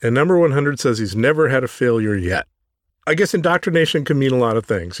 And number 100 says he's never had a failure yet. I guess indoctrination can mean a lot of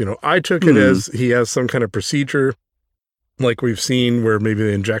things. You know, I took it as he has some kind of procedure like we've seen where maybe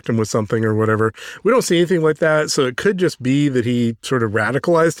they inject him with something or whatever. We don't see anything like that. So it could just be that he sort of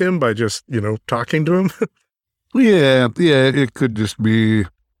radicalized him by just, talking to him. Yeah, it could just be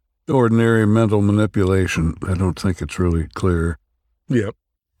ordinary mental manipulation. I don't think it's really clear. Yeah.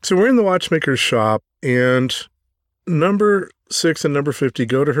 So we're in the watchmaker's shop, and number 6 and number 50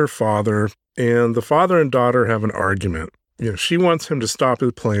 go to her father, and the father and daughter have an argument. She wants him to stop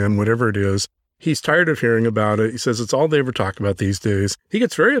his plan, whatever it is. He's tired of hearing about it. He says it's all they ever talk about these days. He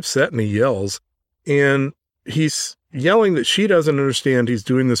gets very upset and he yells, and he's yelling that she doesn't understand he's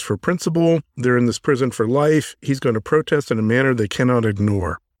doing this for principle. They're in this prison for life. He's going to protest in a manner they cannot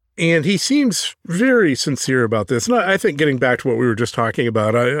ignore. And he seems very sincere about this. And I think getting back to what we were just talking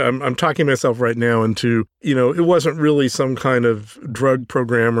about, I'm talking myself right now into, it wasn't really some kind of drug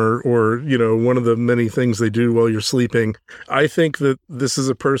program or one of the many things they do while you're sleeping. I think that this is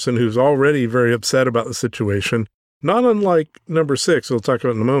a person who's already very upset about the situation, not unlike number 6, we'll talk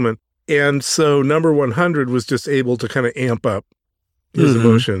about in a moment. And so number 100 was just able to kind of amp up his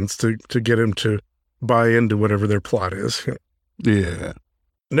emotions to get him to buy into whatever their plot is. Yeah.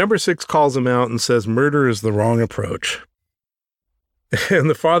 Number 6 calls him out and says murder is the wrong approach. And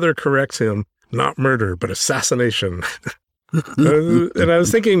the father corrects him, not murder, but assassination. And I was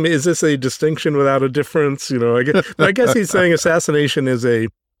thinking, is this a distinction without a difference? I guess he's saying assassination is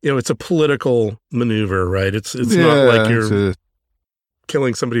it's a political maneuver, right? It's not like you're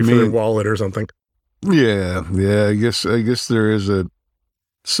killing somebody for their wallet or something. Yeah. I guess there is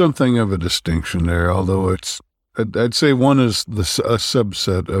something of a distinction there, although I'd say one is a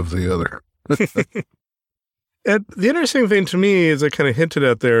subset of the other. And the interesting thing to me, as I kind of hinted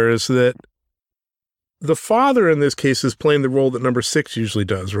at there, is that the father in this case is playing the role that number 6 usually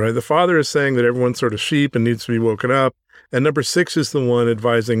does, right? The father is saying that everyone's sort of sheep and needs to be woken up, and number 6 is the one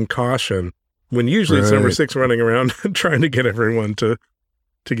advising caution, when usually it's number 6 running around trying to get everyone to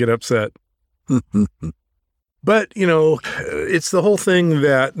get upset. But, it's the whole thing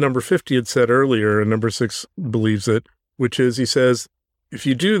that number 50 had said earlier, and number 6 believes it, which is, he says, if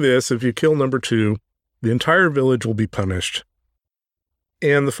you do this, if you kill number 2, the entire village will be punished.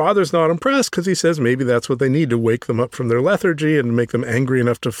 And the father's not impressed because he says maybe that's what they need to wake them up from their lethargy and make them angry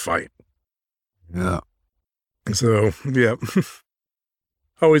enough to fight. Yeah. So, yeah.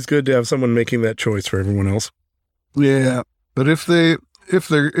 Always good to have someone making that choice for everyone else. Yeah. But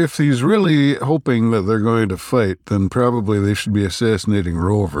if he's really hoping that they're going to fight, then probably they should be assassinating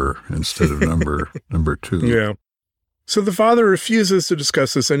Rover instead of number 2. Yeah. So the father refuses to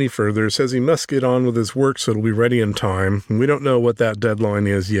discuss this any further, says he must get on with his work so it'll be ready in time. And we don't know what that deadline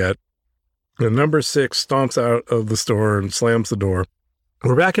is yet. And number 6 stomps out of the store and slams the door.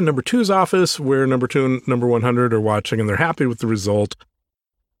 We're back in number 2's office, where number 2 and number 100 are watching, and they're happy with the result.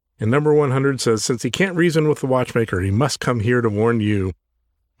 And number 100 says, since he can't reason with the watchmaker, he must come here to warn you.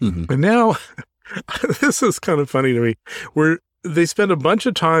 Mm-hmm. And now, this is kind of funny to me, where they spend a bunch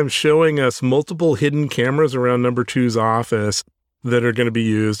of time showing us multiple hidden cameras around number 2's office that are going to be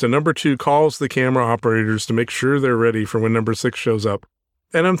used. And number 2 calls the camera operators to make sure they're ready for when number 6 shows up.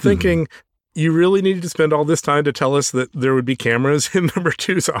 And I'm thinking, you really need to spend all this time to tell us that there would be cameras in number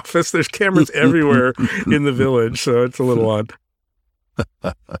 2's office? There's cameras everywhere in the village, so it's a little odd.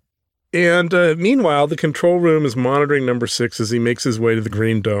 And meanwhile, the control room is monitoring number 6 as he makes his way to the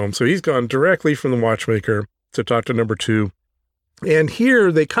Green Dome. So he's gone directly from the watchmaker to talk to number 2. And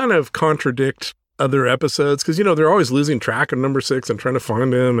here they kind of contradict other episodes because, they're always losing track of number 6 and trying to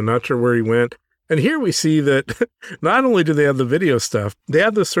find him and not sure where he went. And here we see that not only do they have the video stuff, they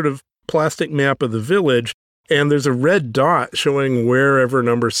have this sort of plastic map of the village, and there's a red dot showing wherever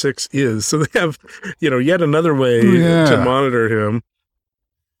number 6 is. So they have, yet another way to monitor him.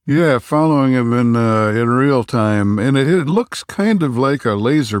 Yeah, following him in real time. And it looks kind of like a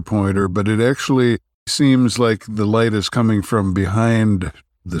laser pointer, but it actually seems like the light is coming from behind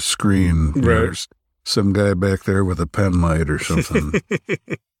the screen. Right. There's some guy back there with a pen light or something.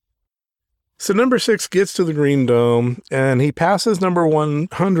 So number 6 gets to the Green Dome, and he passes number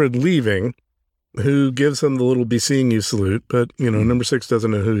 100 leaving, who gives him the little be seeing you salute, but, number 6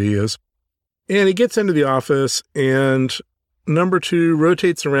 doesn't know who he is. And he gets into the office, and number 2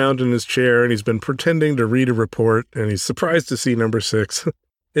 rotates around in his chair, and he's been pretending to read a report, and he's surprised to see number 6,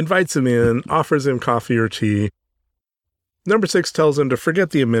 invites him in, offers him coffee or tea. Number 6 tells him to forget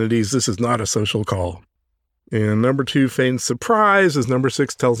the amenities, this is not a social call. And number 2 feigns surprise as number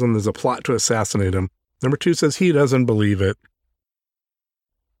 6 tells him there's a plot to assassinate him. Number 2 says he doesn't believe it.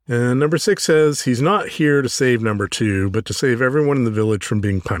 And number 6 says he's not here to save number 2, but to save everyone in the village from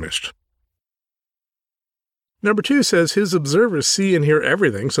being punished. Number 2 says his observers see and hear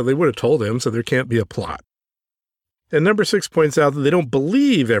everything, so they would have told him, so there can't be a plot. And number 6 points out that they don't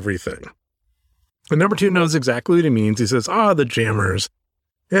believe everything. And number 2 knows exactly what he means. He says, the jammers.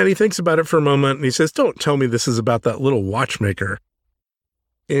 And he thinks about it for a moment, and he says, don't tell me this is about that little watchmaker.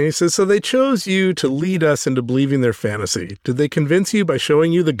 And he says, so they chose you to lead us into believing their fantasy. Did they convince you by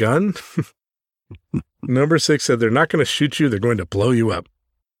showing you the gun? Number 6 said, they're not going to shoot you, they're going to blow you up.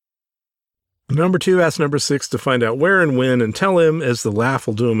 Number 2 asked number 6 to find out where and when and tell him, as the laugh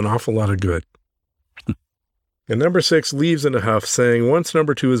will do him an awful lot of good. And number 6 leaves in a huff, saying once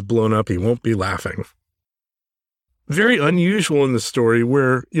number 2 is blown up, he won't be laughing. Very unusual in the story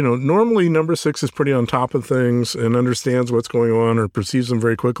where, normally number 6 is pretty on top of things and understands what's going on or perceives them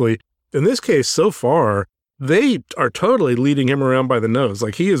very quickly. In this case, so far, they are totally leading him around by the nose.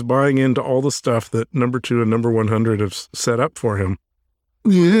 Like he is buying into all the stuff that number 2 and number 100 have set up for him.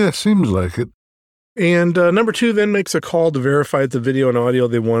 Yeah, seems like it. And number 2 then makes a call to verify that the video and audio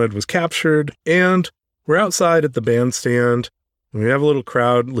they wanted was captured. And we're outside at the bandstand. And we have a little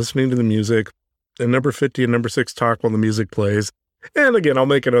crowd listening to the music. And number 50 and number 6 talk while the music plays. And again, I'll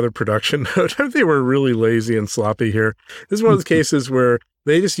make another production note. They were really lazy and sloppy here. This is one of those cases where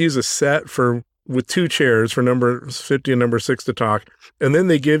they just use a set with 2 chairs for number 50 and number 6 to talk. And then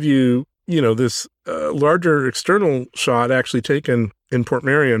they give you, this larger external shot actually taken in Port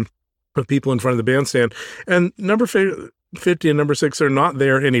Marion of people in front of the bandstand. And number 50 and number 6 are not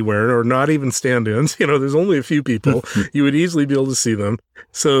there anywhere, or not even stand-ins. There's only a few people. You would easily be able to see them.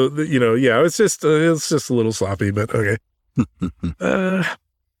 So, it's just a little sloppy, but okay.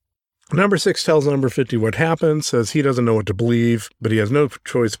 Number 6 tells number 50 what happened, says he doesn't know what to believe, but he has no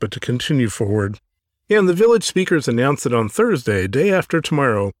choice but to continue forward. And the village speakers announced that on Thursday, day after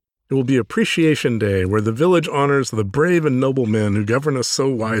tomorrow, it will be Appreciation Day, where the village honors the brave and noble men who govern us so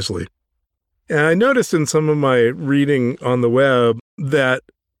wisely. And I noticed in some of my reading on the web that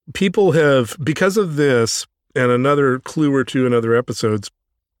people have, because of this and another clue or two in other episodes,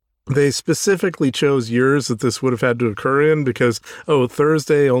 they specifically chose years that this would have had to occur in because,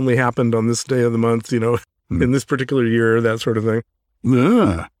 Thursday only happened on this day of the month, in this particular year, that sort of thing.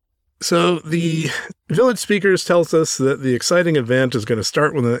 Yeah. So the village speakers tells us that the exciting event is going to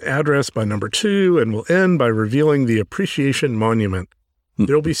start with an address by number 2 and will end by revealing the Appreciation Monument.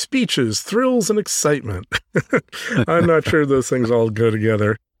 There'll be speeches, thrills, and excitement. I'm not sure those things all go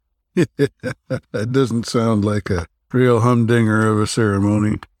together. That doesn't sound like a real humdinger of a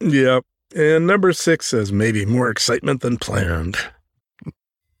ceremony. Yep. And number 6 says maybe more excitement than planned.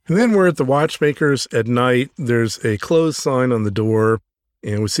 And then we're at the watchmakers at night. There's a closed sign on the door,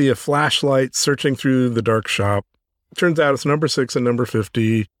 and we see a flashlight searching through the dark shop. Turns out it's number 6 and number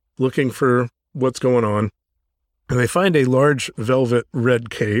 50 looking for what's going on. And they find a large velvet red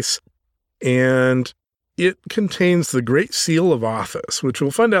case, and it contains the Great Seal of Office, which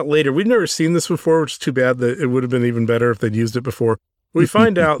we'll find out later. We've never seen this before, which is too bad. That it would have been even better if they'd used it before. We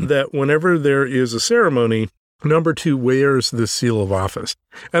find out that whenever there is a ceremony, number 2 wears the Seal of Office.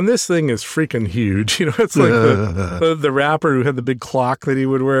 And this thing is freaking huge. It's like the rapper who had the big clock that he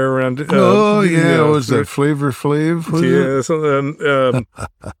would wear around. Was that Flavor Flav?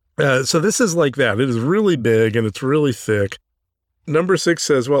 So this is like that. It is really big and it's really thick. Number 6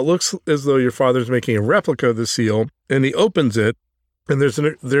 says, well, it looks as though your father's making a replica of the seal, and he opens it, and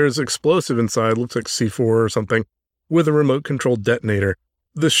there's explosive inside, looks like C4 or something, with a remote-controlled detonator.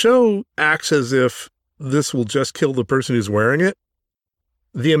 The show acts as if this will just kill the person who's wearing it.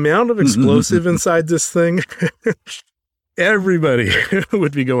 The amount of explosive inside this thing, everybody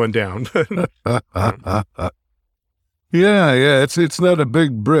would be going down. Yeah, it's not a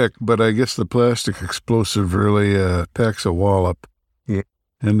big brick, but I guess the plastic explosive really packs a wallop. Yeah.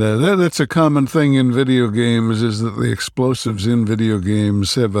 And that's a common thing in video games, is that the explosives in video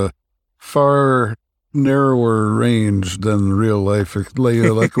games have a far narrower range than real life.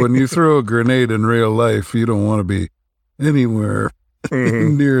 Like when you throw a grenade in real life, you don't want to be anywhere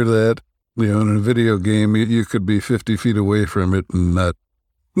near that. In a video game, you could be 50 feet away from it and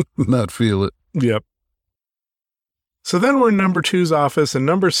not feel it. Yep. So then we're in number 2's office, and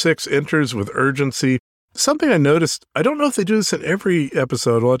number 6 enters with urgency. Something I noticed, I don't know if they do this in every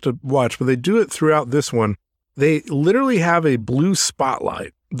episode, we'll have to watch, but they do it throughout this one. They literally have a blue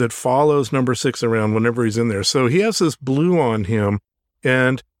spotlight that follows number 6 around whenever he's in there. So he has this blue on him,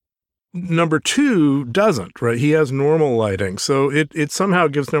 and number 2 doesn't, right? He has normal lighting. So it somehow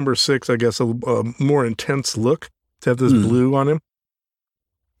gives number 6, I guess, a more intense look to have this blue on him.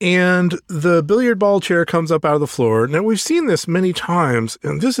 And the billiard ball chair comes up out of the floor. Now, we've seen this many times,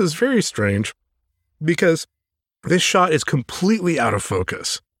 and this is very strange because this shot is completely out of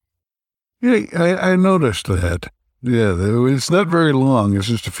focus. Yeah, I noticed that. Yeah, it's not very long. It's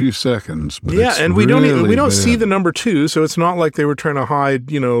just a few seconds. But yeah, and we don't bad. see the number 2, so it's not like they were trying to hide,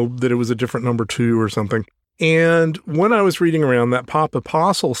 that it was a different number 2 or something. And when I was reading around that Pop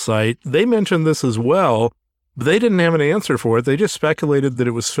Apostle site, they mentioned this as well, but they didn't have an answer for it. They just speculated that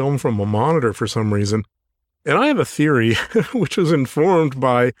it was filmed from a monitor for some reason. And I have a theory, which was informed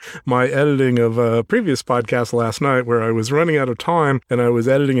by my editing of a previous podcast last night, where I was running out of time and I was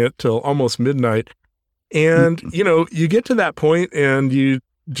editing it till almost midnight. And, you get to that point and you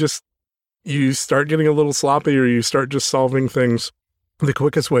start getting a little sloppy, or you start just solving things the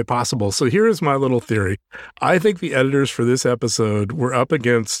quickest way possible. So here is my little theory. I think the editors for this episode were up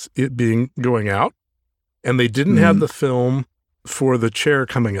against it going out, and they didn't have the film for the chair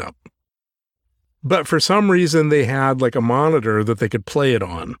coming up. But for some reason, they had like a monitor that they could play it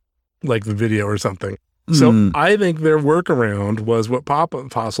on, like the video or something. So I think their workaround was what Pop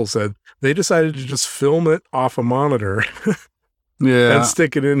Apostle said. They decided to just film it off a monitor and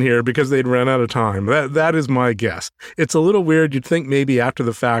stick it in here because they'd run out of time. That is my guess. It's a little weird. You'd think maybe after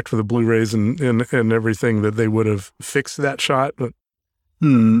the fact for the Blu-rays and everything that they would have fixed that shot. But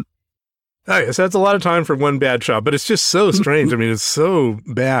I guess that's a lot of time for one bad shot, but it's just so strange. I mean, it's so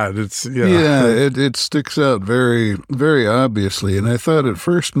bad. It sticks out very, very obviously. And I thought at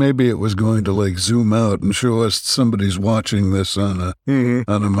first maybe it was going to like zoom out and show us somebody's watching this on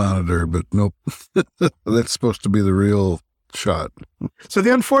a monitor, but nope. That's supposed to be the real shot. So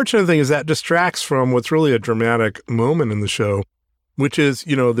the unfortunate thing is that distracts from what's really a dramatic moment in the show, which is,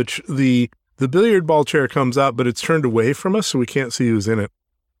 the billiard ball chair comes up, but it's turned away from us, so we can't see who's in it.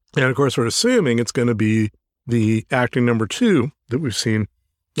 And of course, we're assuming it's going to be the acting number 2 that we've seen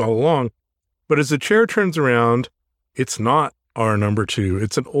all along. But as the chair turns around, it's not our number 2.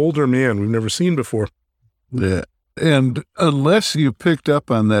 It's an older man we've never seen before. Yeah. And unless you picked up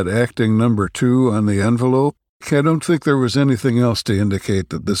on that acting number 2 on the envelope, I don't think there was anything else to indicate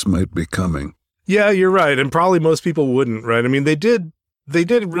that this might be coming. Yeah, you're right. And probably most people wouldn't, right? I mean, they did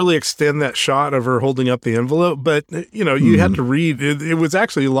really extend that shot of her holding up the envelope, but, you had to read. It was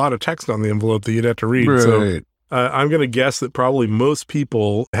actually a lot of text on the envelope that you'd have to read. Right. So I'm going to guess that probably most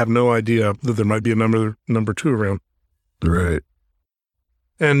people have no idea that there might be a number 2 around. Right.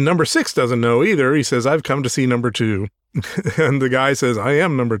 And number 6 doesn't know either. He says, I've come to see number 2. And the guy says, I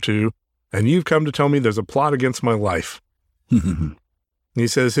am number 2, and you've come to tell me there's a plot against my life. He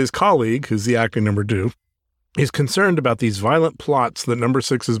says his colleague, who's the acting number 2, is concerned about these violent plots that number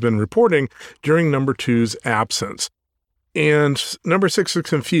 6 has been reporting during number 2's absence. And number 6 is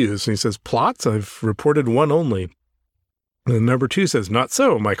confused. And he says, plots? I've reported one only. And number 2 says, not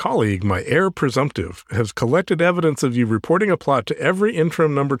so. My colleague, my heir presumptive, has collected evidence of you reporting a plot to every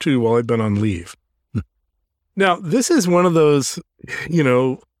interim number 2 while I've been on leave. Now, this is one of those,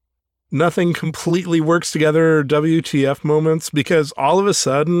 nothing completely works together WTF moments, because all of a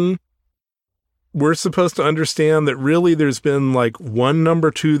sudden, we're supposed to understand that really there's been like one number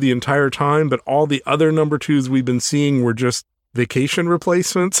 2 the entire time, but all the other number 2s we've been seeing were just vacation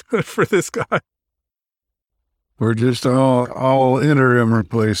replacements for this guy. We're just all interim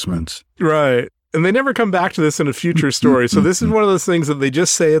replacements. Right. And they never come back to this in a future story. So this is one of those things that they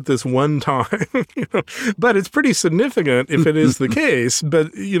just say at this one time, but it's pretty significant if it is the case,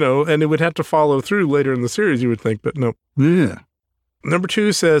 but, and it would have to follow through later in the series, you would think, but no. Yeah. Number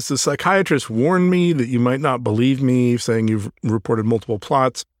 2 says, the psychiatrist warned me that you might not believe me, saying you've reported multiple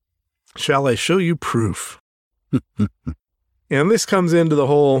plots. Shall I show you proof? And this comes into the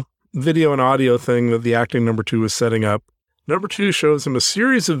whole video and audio thing that the acting number 2 is setting up. Number 2 shows him a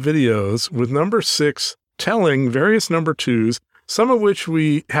series of videos with number 6 telling various number 2s, some of which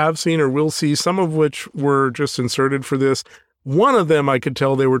we have seen or will see, some of which were just inserted for this, One of them, I could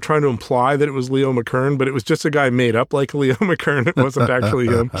tell they were trying to imply that it was Leo McKern, but it was just a guy made up like Leo McKern. It wasn't actually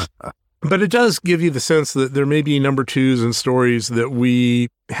him. But it does give you the sense that there may be number twos and stories that we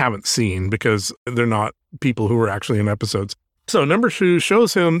haven't seen because they're not people who were actually in episodes. So number 2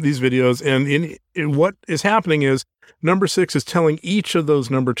 shows him these videos, and in what is happening is number 6 is telling each of those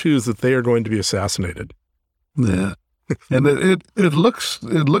number twos that they are going to be assassinated. Yeah. And it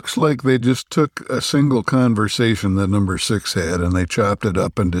looks like they just took a single conversation that number 6 had and they chopped it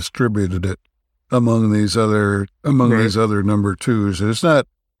up and distributed it among these other number twos. It's not.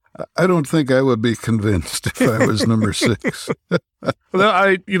 I don't think I would be convinced if I was number 6. Well,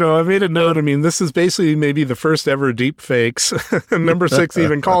 I made a note. I mean, this is basically maybe the first ever deep fakes. Number 6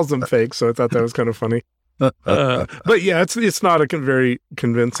 even calls them fakes, so I thought that was kind of funny. But yeah, it's not a very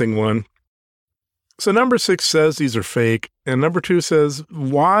convincing one. So number 6 says these are fake, and number 2 says,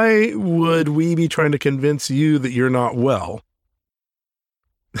 why would we be trying to convince you that you're not well?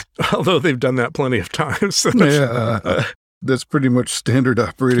 Although they've done that plenty of times. Yeah, that's pretty much standard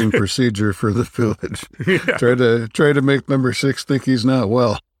operating procedure for the Village. Yeah. Try to make number 6 think he's not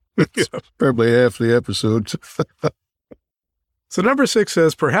well. It's probably half the episodes. So number 6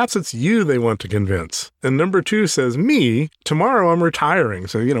 says, perhaps it's you they want to convince. And number 2 says, me, tomorrow I'm retiring.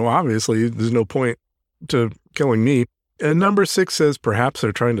 So, obviously there's no point to killing me. And number 6 says, perhaps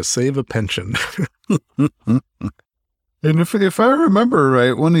they're trying to save a pension. And if I remember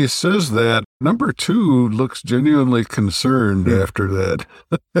right, when he says that, number 2 looks genuinely concerned after that.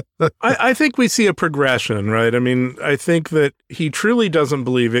 I think we see a progression, right? I mean, I think that he truly doesn't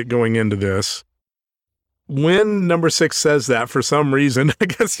believe it going into this. When number 6 says that, for some reason, I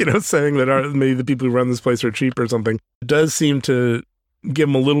guess, saying that maybe the people who run this place are cheap or something, does seem to give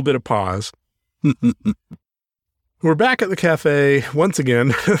him a little bit of pause. We're back at the cafe once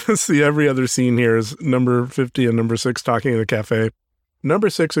again. See, every other scene here is number 50 and number 6 talking in the cafe. Number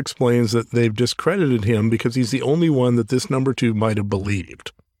 6 explains that they've discredited him because he's the only one that this number 2 might have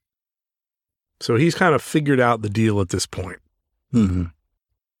believed. So he's kind of figured out the deal at this point. Mm-hmm.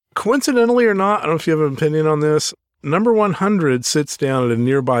 Coincidentally or not, I don't know if you have an opinion on this, number 100 sits down at a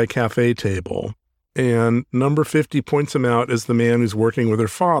nearby cafe table, and number 50 points him out as the man who's working with her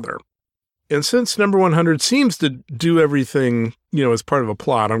father. And since number 100 seems to do everything, as part of a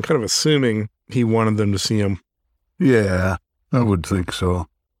plot, I'm kind of assuming he wanted them to see him. Yeah, I would think so.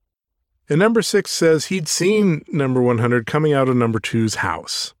 And number 6 says he'd seen number 100 coming out of number 2's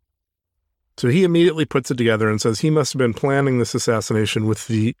house. So he immediately puts it together and says he must have been planning this assassination with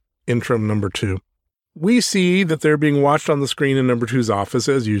the interim number 2. We see that they're being watched on the screen in number 2's office,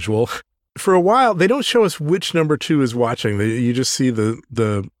 as usual. For a while, they don't show us which number 2 is watching. You just see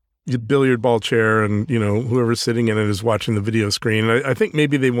the billiard ball chair and, whoever's sitting in it is watching the video screen. I think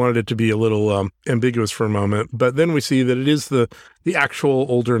maybe they wanted it to be a little ambiguous for a moment, but then we see that it is the actual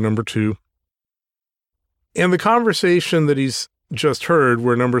older number 2. And the conversation that he's just heard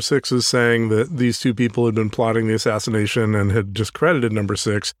where number 6 is saying that these 2 people had been plotting the assassination and had discredited number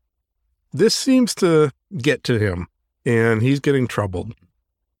 6, this seems to get to him, and he's getting troubled. In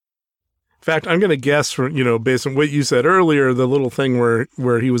fact, I'm going to guess from, based on what you said earlier, the little thing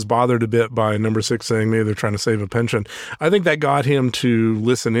where he was bothered a bit by number 6 saying maybe they're trying to save a pension. I think that got him to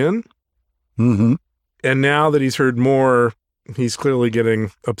listen in. Mm-hmm. And now that he's heard more, he's clearly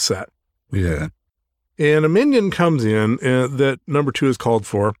getting upset. Yeah. And a minion comes in that number 2 is called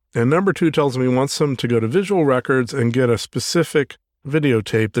for. And number 2 tells him he wants him to go to Visual Records and get a specific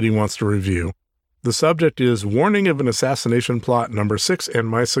videotape that he wants to review. The subject is Warning of an Assassination Plot, number 6 and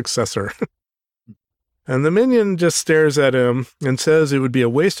my successor. And the minion just stares at him and says it would be a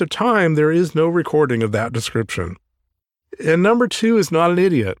waste of time. There is no recording of that description. And number 2 is not an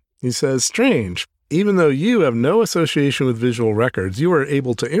idiot. He says, strange. Even though you have no association with Visual Records, you are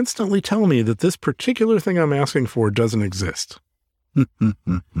able to instantly tell me that this particular thing I'm asking for doesn't exist.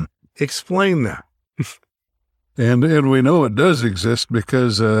 Explain that. And we know it does exist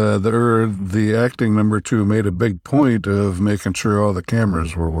because the acting number 2 made a big point of making sure all the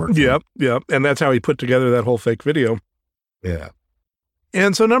cameras were working. Yep. And that's how he put together that whole fake video. Yeah.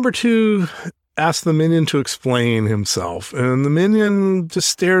 And so number 2 asks the minion to explain himself, and the minion just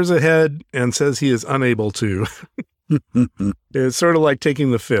stares ahead and says he is unable to. It's sort of like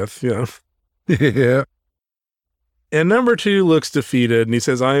taking the fifth, Yeah. And number 2 looks defeated, and he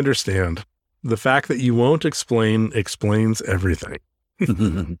says, I understand. The fact that you won't explain explains everything.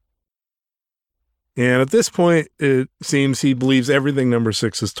 And at this point, it seems he believes everything number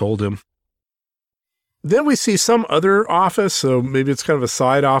 6 has told him. Then we see some other office, so maybe it's kind of a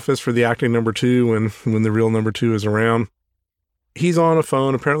side office for the acting number 2 when the real number 2 is around. He's on a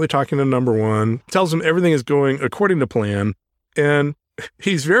phone, apparently talking to number 1, tells him everything is going according to plan, And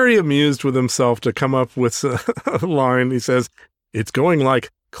he's very amused with himself to come up with a line. He says, "It's going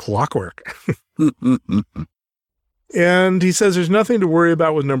like clockwork." And he says there's nothing to worry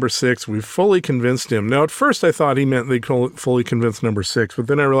about with number 6. We've fully convinced him. Now, at first I thought he meant they fully convinced number 6, but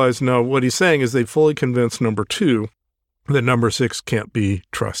then I realized, no, what he's saying is they fully convinced number 2 that number 6 can't be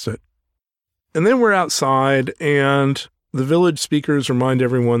trusted. And then we're outside, and the village speakers remind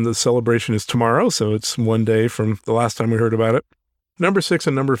everyone the celebration is tomorrow, so it's one day from the last time we heard about it. Number 6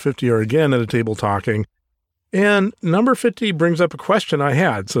 and number 50 are again at a table talking. And number 50 brings up a question I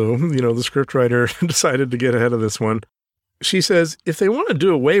had. So, the scriptwriter decided to get ahead of this one. She says, if they want to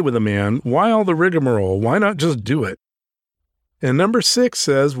do away with a man, why all the rigmarole? Why not just do it? And number 6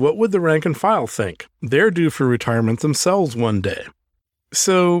 says, what would the rank and file think? They're due for retirement themselves one day.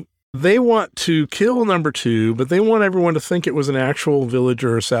 So they want to kill number 2, but they want everyone to think it was an actual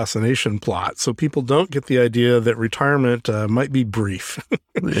villager assassination plot. So people don't get the idea that retirement might be brief.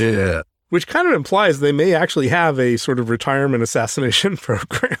 Yeah. Which kind of implies they may actually have a sort of retirement assassination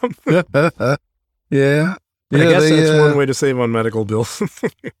program. Yeah. I guess that's one way to save on medical bills.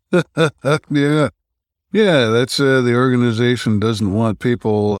 Yeah. Yeah, that's the organization doesn't want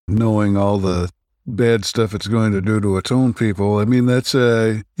people knowing all the bad stuff it's going to do to its own people. I mean, that's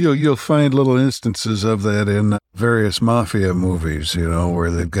you'll find little instances of that in various mafia movies,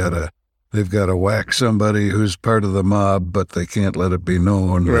 where they've got to whack somebody who's part of the mob, but they can't let it be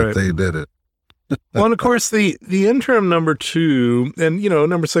known that they did it. Well, and of course, the interim number 2, and,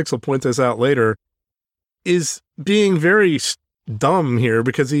 number 6 will point this out later, is being very dumb here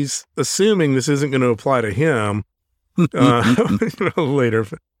because he's assuming this isn't going to apply to him later.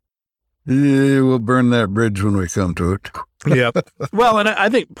 Yeah, we'll burn that bridge when we come to it. Yeah. Well, and I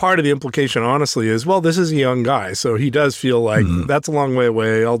think part of the implication, honestly, is, well, this is a young guy, so he does feel like that's a long way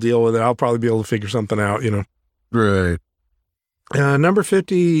away. I'll deal with it. I'll probably be able to figure something out, Right. Number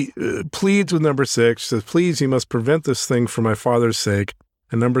 50 pleads with number 6, says, please, you must prevent this thing for my father's sake.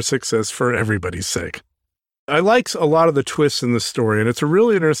 And number 6 says, for everybody's sake. I like a lot of the twists in this story, and it's a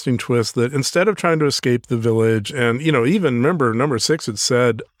really interesting twist that instead of trying to escape the village, and, even remember number 6 had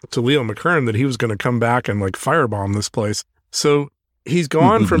said to Leo McKern that he was going to come back and firebomb this place. So he's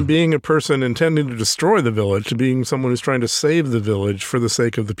gone from being a person intending to destroy the village to being someone who's trying to save the village for the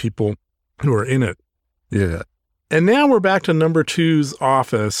sake of the people who are in it. Yeah. And now we're back to number 2's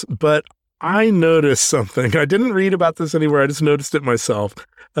office, but I noticed something. I didn't read about this anywhere. I just noticed it myself.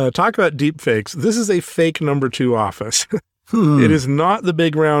 Talk about deep fakes. This is a fake number 2 office. It is not the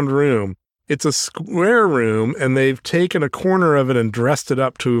big round room. It's a square room, and they've taken a corner of it and dressed it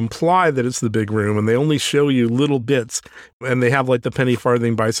up to imply that it's the big room, and they only show you little bits. And they have the penny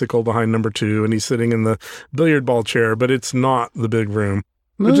farthing bicycle behind number 2, and he's sitting in the billiard ball chair, but it's not the big room.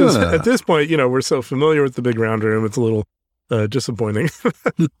 Which is, at this point, we're so familiar with the big round room, it's a little disappointing.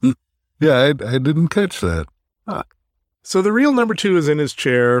 Yeah, I didn't catch that. Huh. So the real number 2 is in his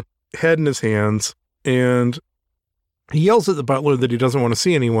chair, head in his hands, and he yells at the butler that he doesn't want to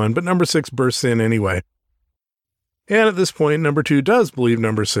see anyone, but number 6 bursts in anyway. And at this point, number 2 does believe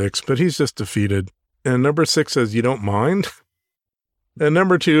number 6, but he's just defeated. And number 6 says, you don't mind? And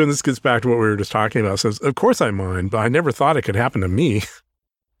number 2, and this gets back to what we were just talking about, says, of course I mind, but I never thought it could happen to me.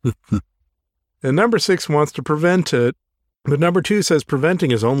 And number 6 wants to prevent it, but number 2 says preventing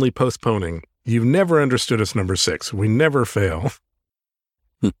is only postponing. You've never understood us, number 6. We never fail.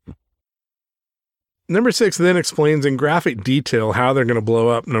 Number 6 then explains in graphic detail how they're going to blow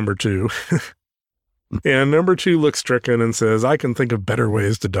up number 2. And number 2 looks stricken and says, I can think of better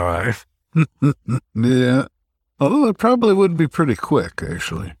ways to die. Yeah. Although it probably would be pretty quick,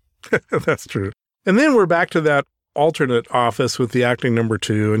 actually. That's true. And then we're back to that alternate office with the acting number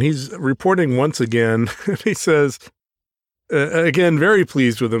 2, and he's reporting once again. He says, again, very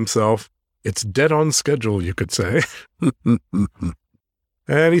pleased with himself, it's dead on schedule, you could say.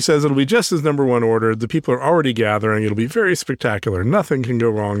 And he says it'll be just as number 1 ordered. The people are already gathering. It'll be very spectacular. Nothing can go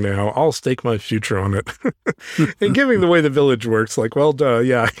wrong now. I'll stake my future on it. And given the way the village works, well, duh,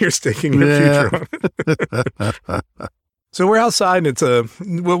 yeah, you're staking your future on it. So we're outside, and it's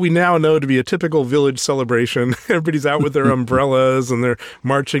what we now know to be a typical village celebration. Everybody's out with their umbrellas and their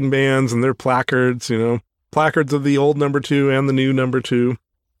marching bands and their placards, placards of the old number 2 and the new number 2.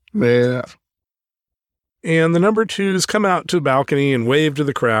 Yeah. And the number 2s come out to a balcony and wave to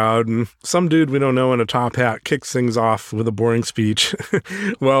the crowd, and some dude we don't know in a top hat kicks things off with a boring speech.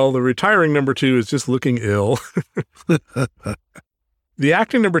 While the retiring number 2 is just looking ill. The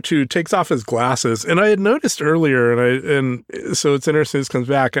acting number 2 takes off his glasses, and I had noticed earlier, and so it's interesting this comes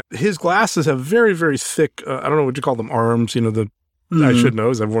back. His glasses have very, very thick, I don't know what you call them, arms, I should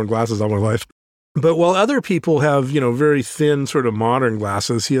know, as I've worn glasses all my life. But while other people have, very thin sort of modern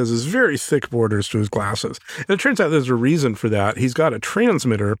glasses, he has his very thick borders to his glasses. And it turns out there's a reason for that. He's got a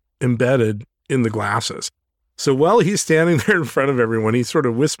transmitter embedded in the glasses. So while he's standing there in front of everyone, he's sort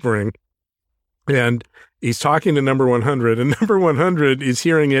of whispering, and he's talking to number 100, and number 100 is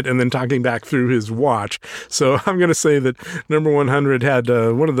hearing it and then talking back through his watch. So I'm going to say that number 100 had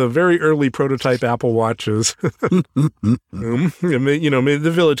one of the very early prototype Apple Watches. Maybe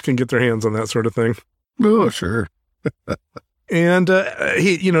the village can get their hands on that sort of thing. Oh, sure. And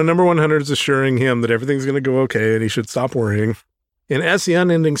number 100 is assuring him that everything's going to go okay and he should stop worrying. And as the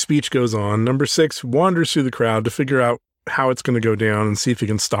unending speech goes on, number 6 wanders through the crowd to figure out how it's going to go down and see if he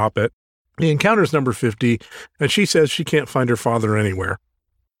can stop it. He encounters number 50, and she says she can't find her father anywhere.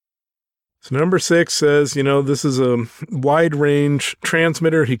 So number 6 says, this is a wide-range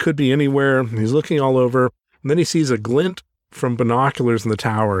transmitter. He could be anywhere. He's looking all over. And then he sees a glint from binoculars in the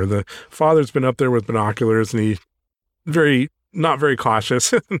tower. The father's been up there with binoculars, and he's not very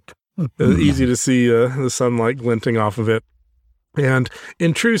cautious. Easy to see the sunlight glinting off of it. And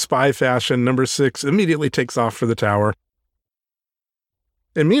in true spy fashion, number 6 immediately takes off for the tower.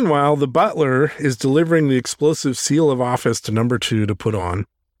 And meanwhile, the butler is delivering the explosive seal of office to number 2 to put on.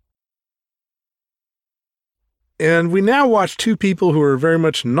 And we now watch 2 people who are very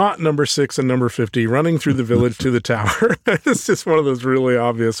much not number 6 and number 50 running through the village to the tower. It's just one of those really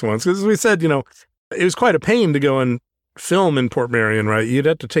obvious ones. Because as we said, it was quite a pain to go and film in Portmeirion, right? You'd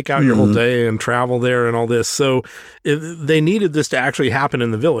have to take out your whole day and travel there and all this. So they needed this to actually happen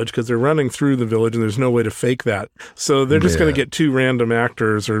in the village because they're running through the village and there's no way to fake that. So they're just going to get 2 random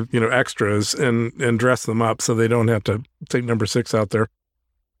actors or, extras and dress them up so they don't have to take number 6 out there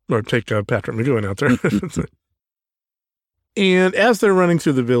or take Patrick McGoohan out there. And as they're running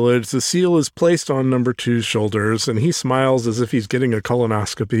through the village, the seal is placed on number 2's shoulders and he smiles as if he's getting a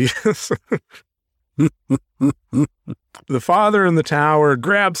colonoscopy. The father in the tower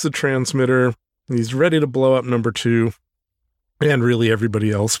grabs the transmitter. He's ready to blow up number 2 and really everybody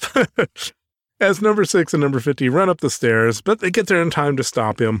else. As number 6 and number 50 run up the stairs, but they get there in time to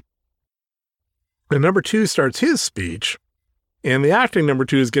stop him. And number 2 starts his speech. And the acting number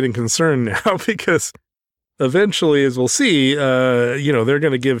 2 is getting concerned now because eventually, as we'll see, they're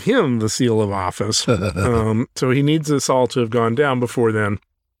going to give him the seal of office. So he needs this all to have gone down before then.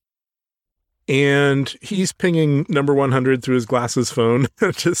 And he's pinging number 100 through his glasses phone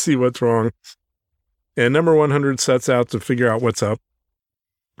to see what's wrong. And number 100 sets out to figure out what's up.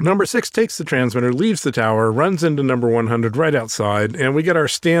 Number 6 takes the transmitter, leaves the tower, runs into number 100 right outside, and we get our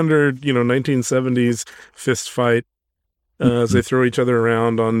standard, 1970s fist fight as they throw each other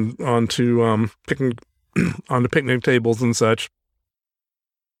around onto picnic tables and such.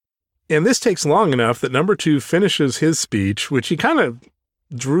 And this takes long enough that number 2 finishes his speech, which he kind of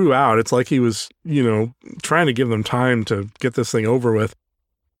drew out. It's like he was, trying to give them time to get this thing over with.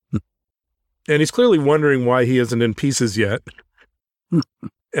 And he's clearly wondering why he isn't in pieces yet.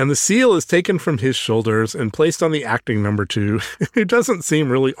 And the seal is taken from his shoulders and placed on the acting number 2, who doesn't seem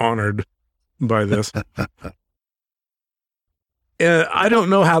really honored by this. And I don't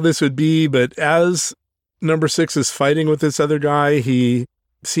know how this would be, but as number 6 is fighting with this other guy, he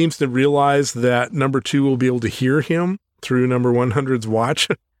seems to realize that number 2 will be able to hear him through number 100's watch.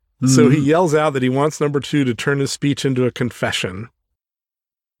 So he yells out that he wants number 2 to turn his speech into a confession.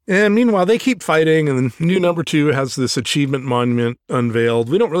 And meanwhile, they keep fighting, and the new number 2 has this achievement monument unveiled.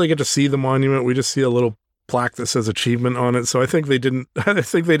 We don't really get to see the monument. We just see a little plaque that says achievement on it. So I think they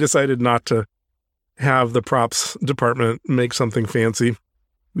decided not to have the props department make something fancy.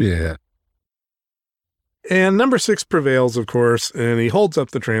 Yeah. And number 6 prevails, of course, and he holds up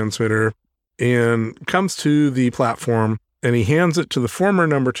the transmitter and comes to the platform, and he hands it to the former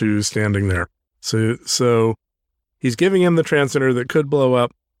number 2 standing there. So he's giving him the transmitter that could blow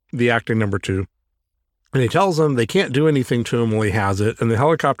up the acting number 2. And he tells him they can't do anything to him while he has it, and the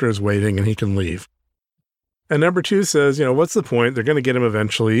helicopter is waiting and he can leave. And number 2 says, what's the point? They're going to get him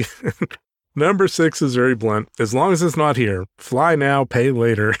eventually. Number 6 is very blunt. As long as it's not here, fly now, pay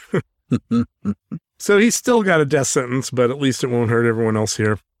later. So he's still got a death sentence, but at least it won't hurt everyone else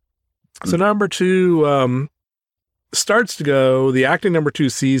here. So number 2 starts to go. The acting number 2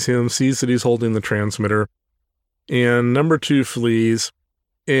 sees him, sees that he's holding the transmitter, and number 2 flees.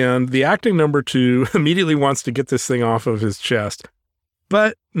 And the acting number 2 immediately wants to get this thing off of his chest.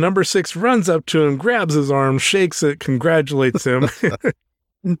 But number 6 runs up to him, grabs his arm, shakes it, congratulates him.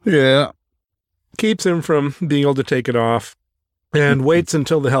 Yeah. Keeps him from being able to take it off, and waits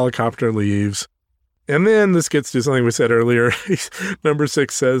until the helicopter leaves. And then this gets to something we said earlier. Number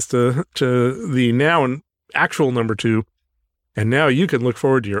 6 says to the now actual number 2, And now you can look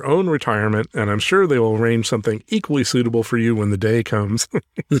forward to your own retirement, and I'm sure they will arrange something equally suitable for you when the day comes.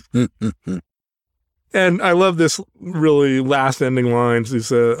 And I love this really last ending line.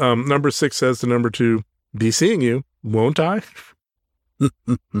 Number 6 says to number 2, be seeing you, won't I?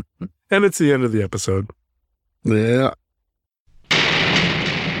 And it's the end of the episode. Yeah.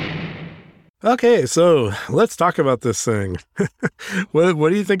 Okay, so let's talk about this thing. What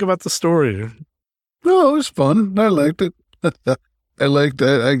do you think about the story? No, it was fun. I liked it. I liked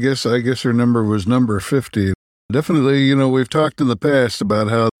that. I guess her number was number 50. Definitely, we've talked in the past about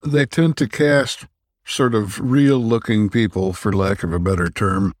how they tend to cast sort of real-looking people, for lack of a better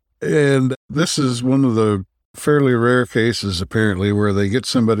term. And this is one of the fairly rare cases, apparently, where they get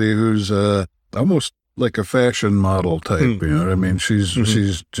somebody who's almost like a fashion model type, you know what I mean? She's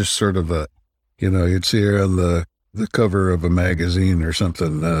just sort of a, you'd see her on the cover of a magazine or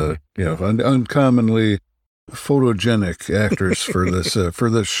something, uncommonly photogenic actress for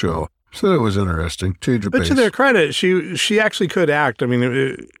this show. So it was interesting. Change of pace. But to their credit, she actually could act. I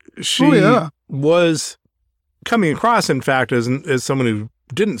mean, she was coming across, in fact, as someone who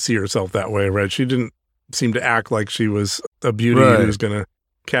didn't see herself that way, right? She didn't seem to act like she was a beauty who was going to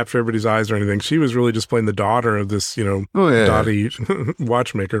capture everybody's eyes or anything. She was really just playing the daughter of this, dotty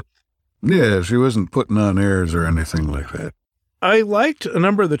watchmaker. Yeah, she wasn't putting on airs or anything like that. I liked a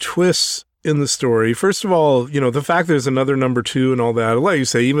number of the twists in the story. First of all, the fact there's another number 2 and all that, like you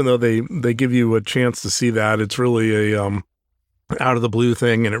say, even though they give you a chance to see that, it's really a out of the blue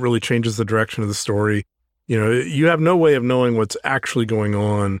thing, and it really changes the direction of the story. You have no way of knowing what's actually going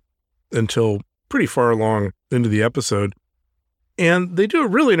on until pretty far along into the episode. And they do a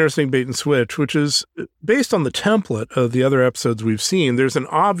really interesting bait and switch, which is based on the template of the other episodes we've seen. There's an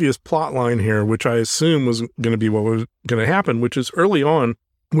obvious plot line here, which I assume was going to be what was going to happen, which is early on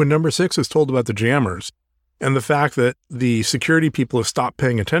when number 6 is told about the jammers and the fact that the security people have stopped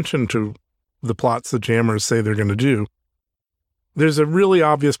paying attention to the plots the jammers say they're going to do. There's a really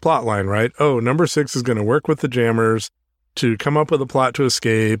obvious plot line, right? Oh, number 6 is going to work with the jammers to come up with a plot to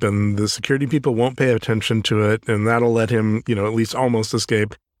escape, and the security people won't pay attention to it, and that'll let him, at least almost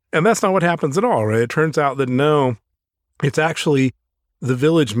escape. And that's not what happens at all, right? It turns out that no, it's actually the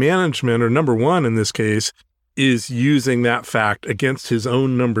village management, or number 1 in this case, is using that fact against his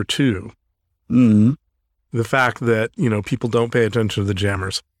own number 2. Mm-hmm. The fact that, people don't pay attention to the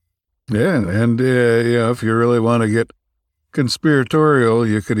jammers. Yeah, and if you really want to get conspiratorial,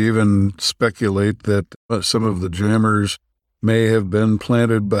 you could even speculate that some of the jammers may have been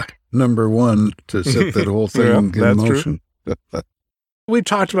planted by number 1 to set that whole thing in motion. We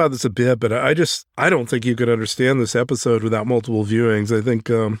talked about this a bit, but I don't think you could understand this episode without multiple viewings. I think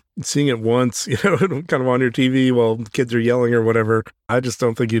seeing it once, kind of on your TV while kids are yelling or whatever, I just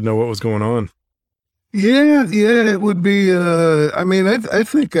don't think you'd know what was going on. Yeah, it would be, I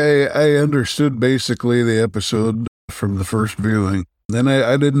think I understood basically the episode from the first viewing. Then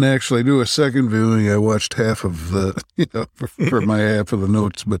I didn't actually do a second viewing. I watched half of the, for my half of the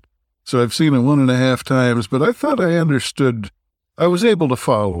notes. But so I've seen it 1.5 times, but I thought I understood. I was able to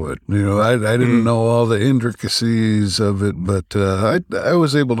follow it. I didn't know all the intricacies of it, but I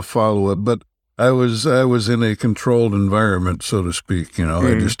was able to follow it. But I was in a controlled environment, so to speak.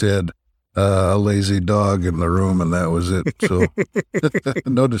 I just had a lazy dog in the room, and that was it. So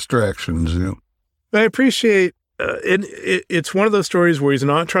no distractions. I appreciate. It's one of those stories where he's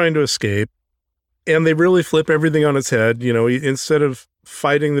not trying to escape, and they really flip everything on its head. Instead of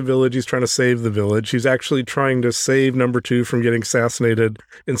fighting the village, he's trying to save the village. He's actually trying to save number 2 from getting assassinated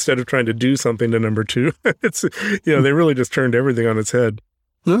instead of trying to do something to number 2. It's, they really just turned everything on its head.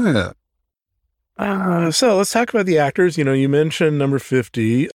 Oh, yeah. So let's talk about the actors. You mentioned number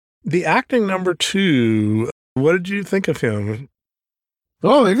 50. The acting number 2, what did you think of him?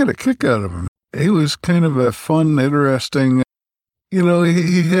 Oh, I got a kick out of him. He was kind of a fun, interesting, he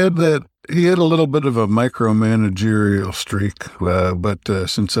had a little bit of a micromanagerial streak, but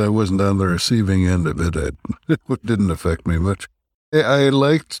since I wasn't on the receiving end of it, it didn't affect me much. I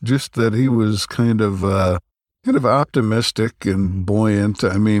liked just that he was kind of optimistic and buoyant.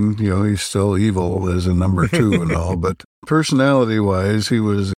 I mean, he's still evil as a number 2 and all, but personality-wise, he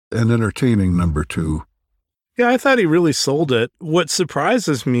was an entertaining number 2. Yeah, I thought he really sold it. What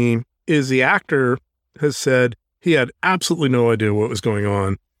surprises me is the actor has said he had absolutely no idea what was going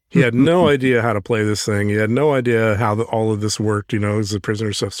on. He had no idea how to play this thing. He had no idea how all of this worked, as the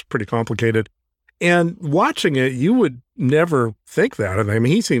prisoner stuff's pretty complicated. And watching it, you would never think that. I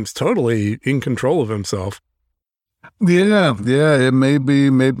mean, he seems totally in control of himself. Yeah. It maybe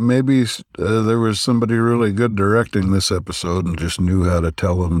there was somebody really good directing this episode and just knew how to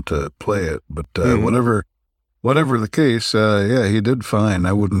tell him to play it. But whatever the case, yeah, he did fine.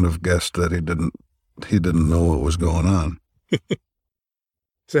 I wouldn't have guessed that he didn't know what was going on.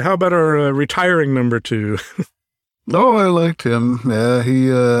 So how about our retiring number 2? Oh, I liked him. Yeah,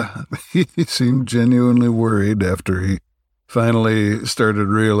 he seemed genuinely worried after he finally started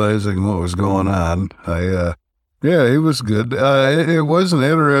realizing what was going on. Yeah, he was good. It was an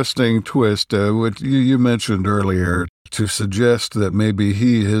interesting twist, which you mentioned earlier, to suggest that maybe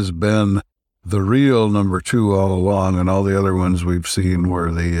he has been the real number 2 all along, and all the other ones we've seen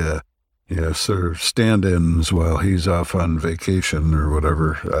were the sort of stand-ins while he's off on vacation or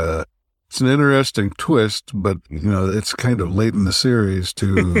whatever. It's an interesting twist, but, it's kind of late in the series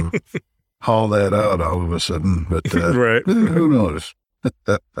to haul that out all of a sudden. But right. Who knows?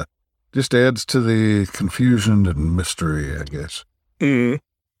 Just adds to the confusion and mystery, I guess. Mm.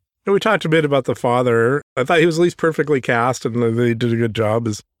 And we talked a bit about the father. I thought he was at least perfectly cast, and they did a good job.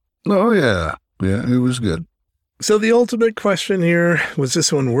 Oh, yeah. Yeah, it was good. So the ultimate question here, was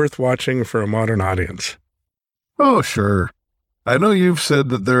this one worth watching for a modern audience? Oh, sure. I know you've said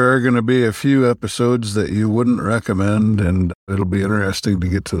that there are going to be a few episodes that you wouldn't recommend, and it'll be interesting to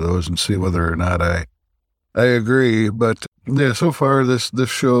get to those and see whether or not I agree. But yeah, so far this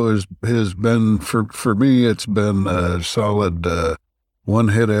show has been, for me, it's been a solid one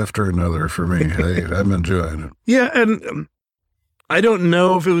hit after another for me. I'm enjoying it. Yeah, and I don't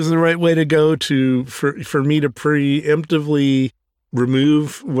know if it was the right way to go for me to preemptively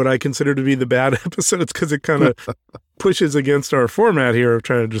remove what I consider to be the bad episodes, because it kind of pushes against our format here of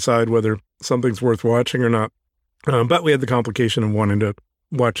trying to decide whether something's worth watching or not. But we had the complication of wanting to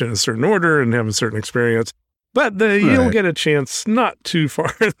watch it in a certain order and have a certain experience. But you'll get a chance not too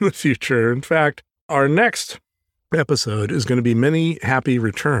far in the future. In fact, our next episode is going to be Many Happy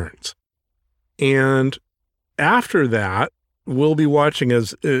Returns. And after that, we'll be watching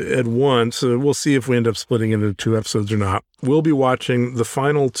at once. We'll see if we end up splitting into 2 episodes or not. We'll be watching the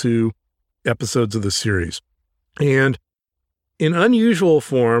final 2 episodes of the series. And in unusual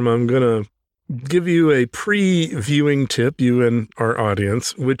form, I'm going to give you a pre-viewing tip, you and our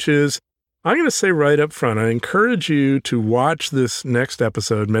audience, which is, I'm going to say right up front, I encourage you to watch this next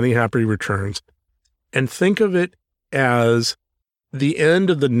episode, Many Happy Returns, and think of it as the end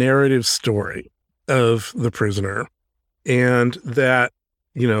of the narrative story of the prisoner. And that,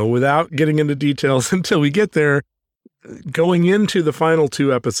 without getting into details until we get there, going into the final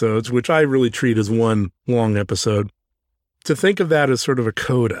 2 episodes, which I really treat as one long episode, to think of that as sort of a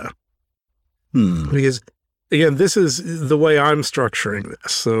coda. Because, again, this is the way I'm structuring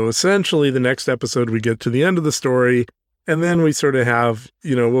this. So essentially, the next episode, we get to the end of the story, and then we sort of have,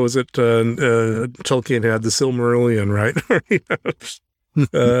 what was it? Tolkien had the Silmarillion, right?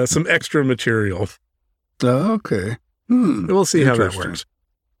 Some extra material. Oh, okay. We'll see how that works.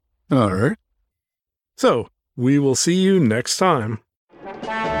 All right. So we will see you next time.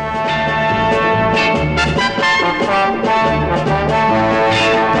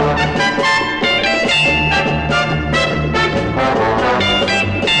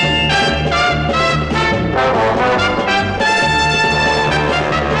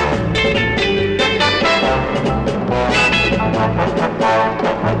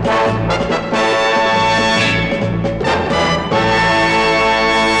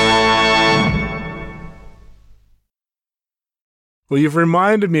 Well, you've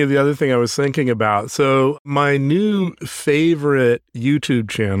reminded me of the other thing I was thinking about. So my new favorite YouTube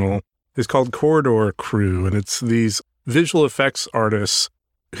channel is called Corridor Crew, and it's these visual effects artists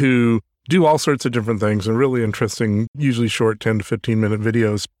who do all sorts of different things and really interesting, usually short 10 to 15-minute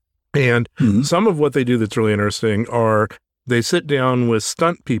videos. And some of what they do that's really interesting are they sit down with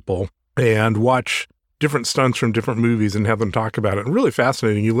stunt people and watch different stunts from different movies and have them talk about it. And really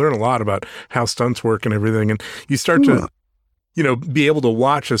fascinating. You learn a lot about how stunts work and everything, and you start to be able to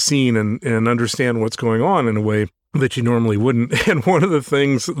watch a scene and understand what's going on in a way that you normally wouldn't. And one of the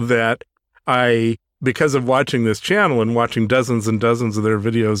things that because of watching this channel and watching dozens and dozens of their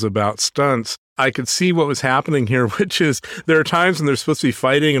videos about stunts, I could see what was happening here, which is there are times when they're supposed to be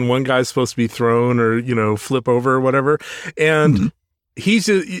fighting and one guy's supposed to be thrown or, flip over or whatever. And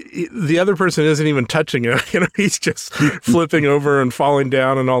the other person isn't even touching it. He's just flipping over and falling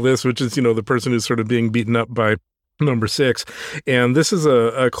down and all this, which is, the person who's sort of being beaten up by number 6. And this is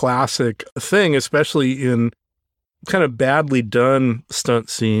a classic thing, especially in kind of badly done stunt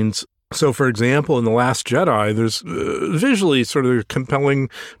scenes. So, for example, in The Last Jedi, there's visually sort of a compelling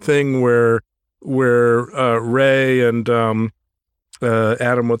thing where Rey and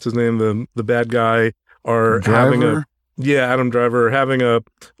Adam, what's his name, the bad guy, are Driver? Adam Driver, are having a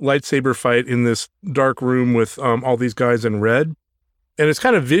lightsaber fight in this dark room with all these guys in red. And it's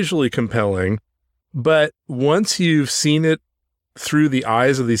kind of visually compelling. But once you've seen it through the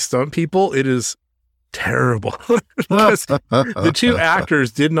eyes of these stunt people, it is terrible. Because the two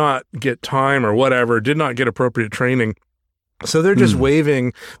actors did not get time or whatever, did not get appropriate training. So they're just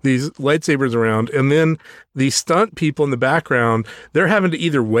waving these lightsabers around. And then the stunt people in the background, they're having to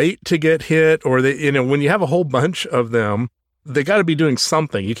either wait to get hit or they, when you have a whole bunch of them, they got to be doing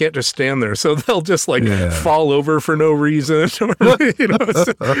something. You can't just stand there. So they'll just fall over for no reason.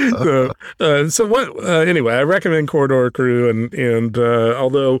 Anyway, I recommend Corridor Crew. And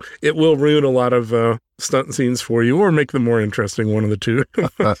although it will ruin a lot of stunt scenes for you or make them more interesting, one of the two.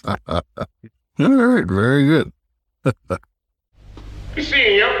 All right. Very good. Be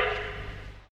seeing you.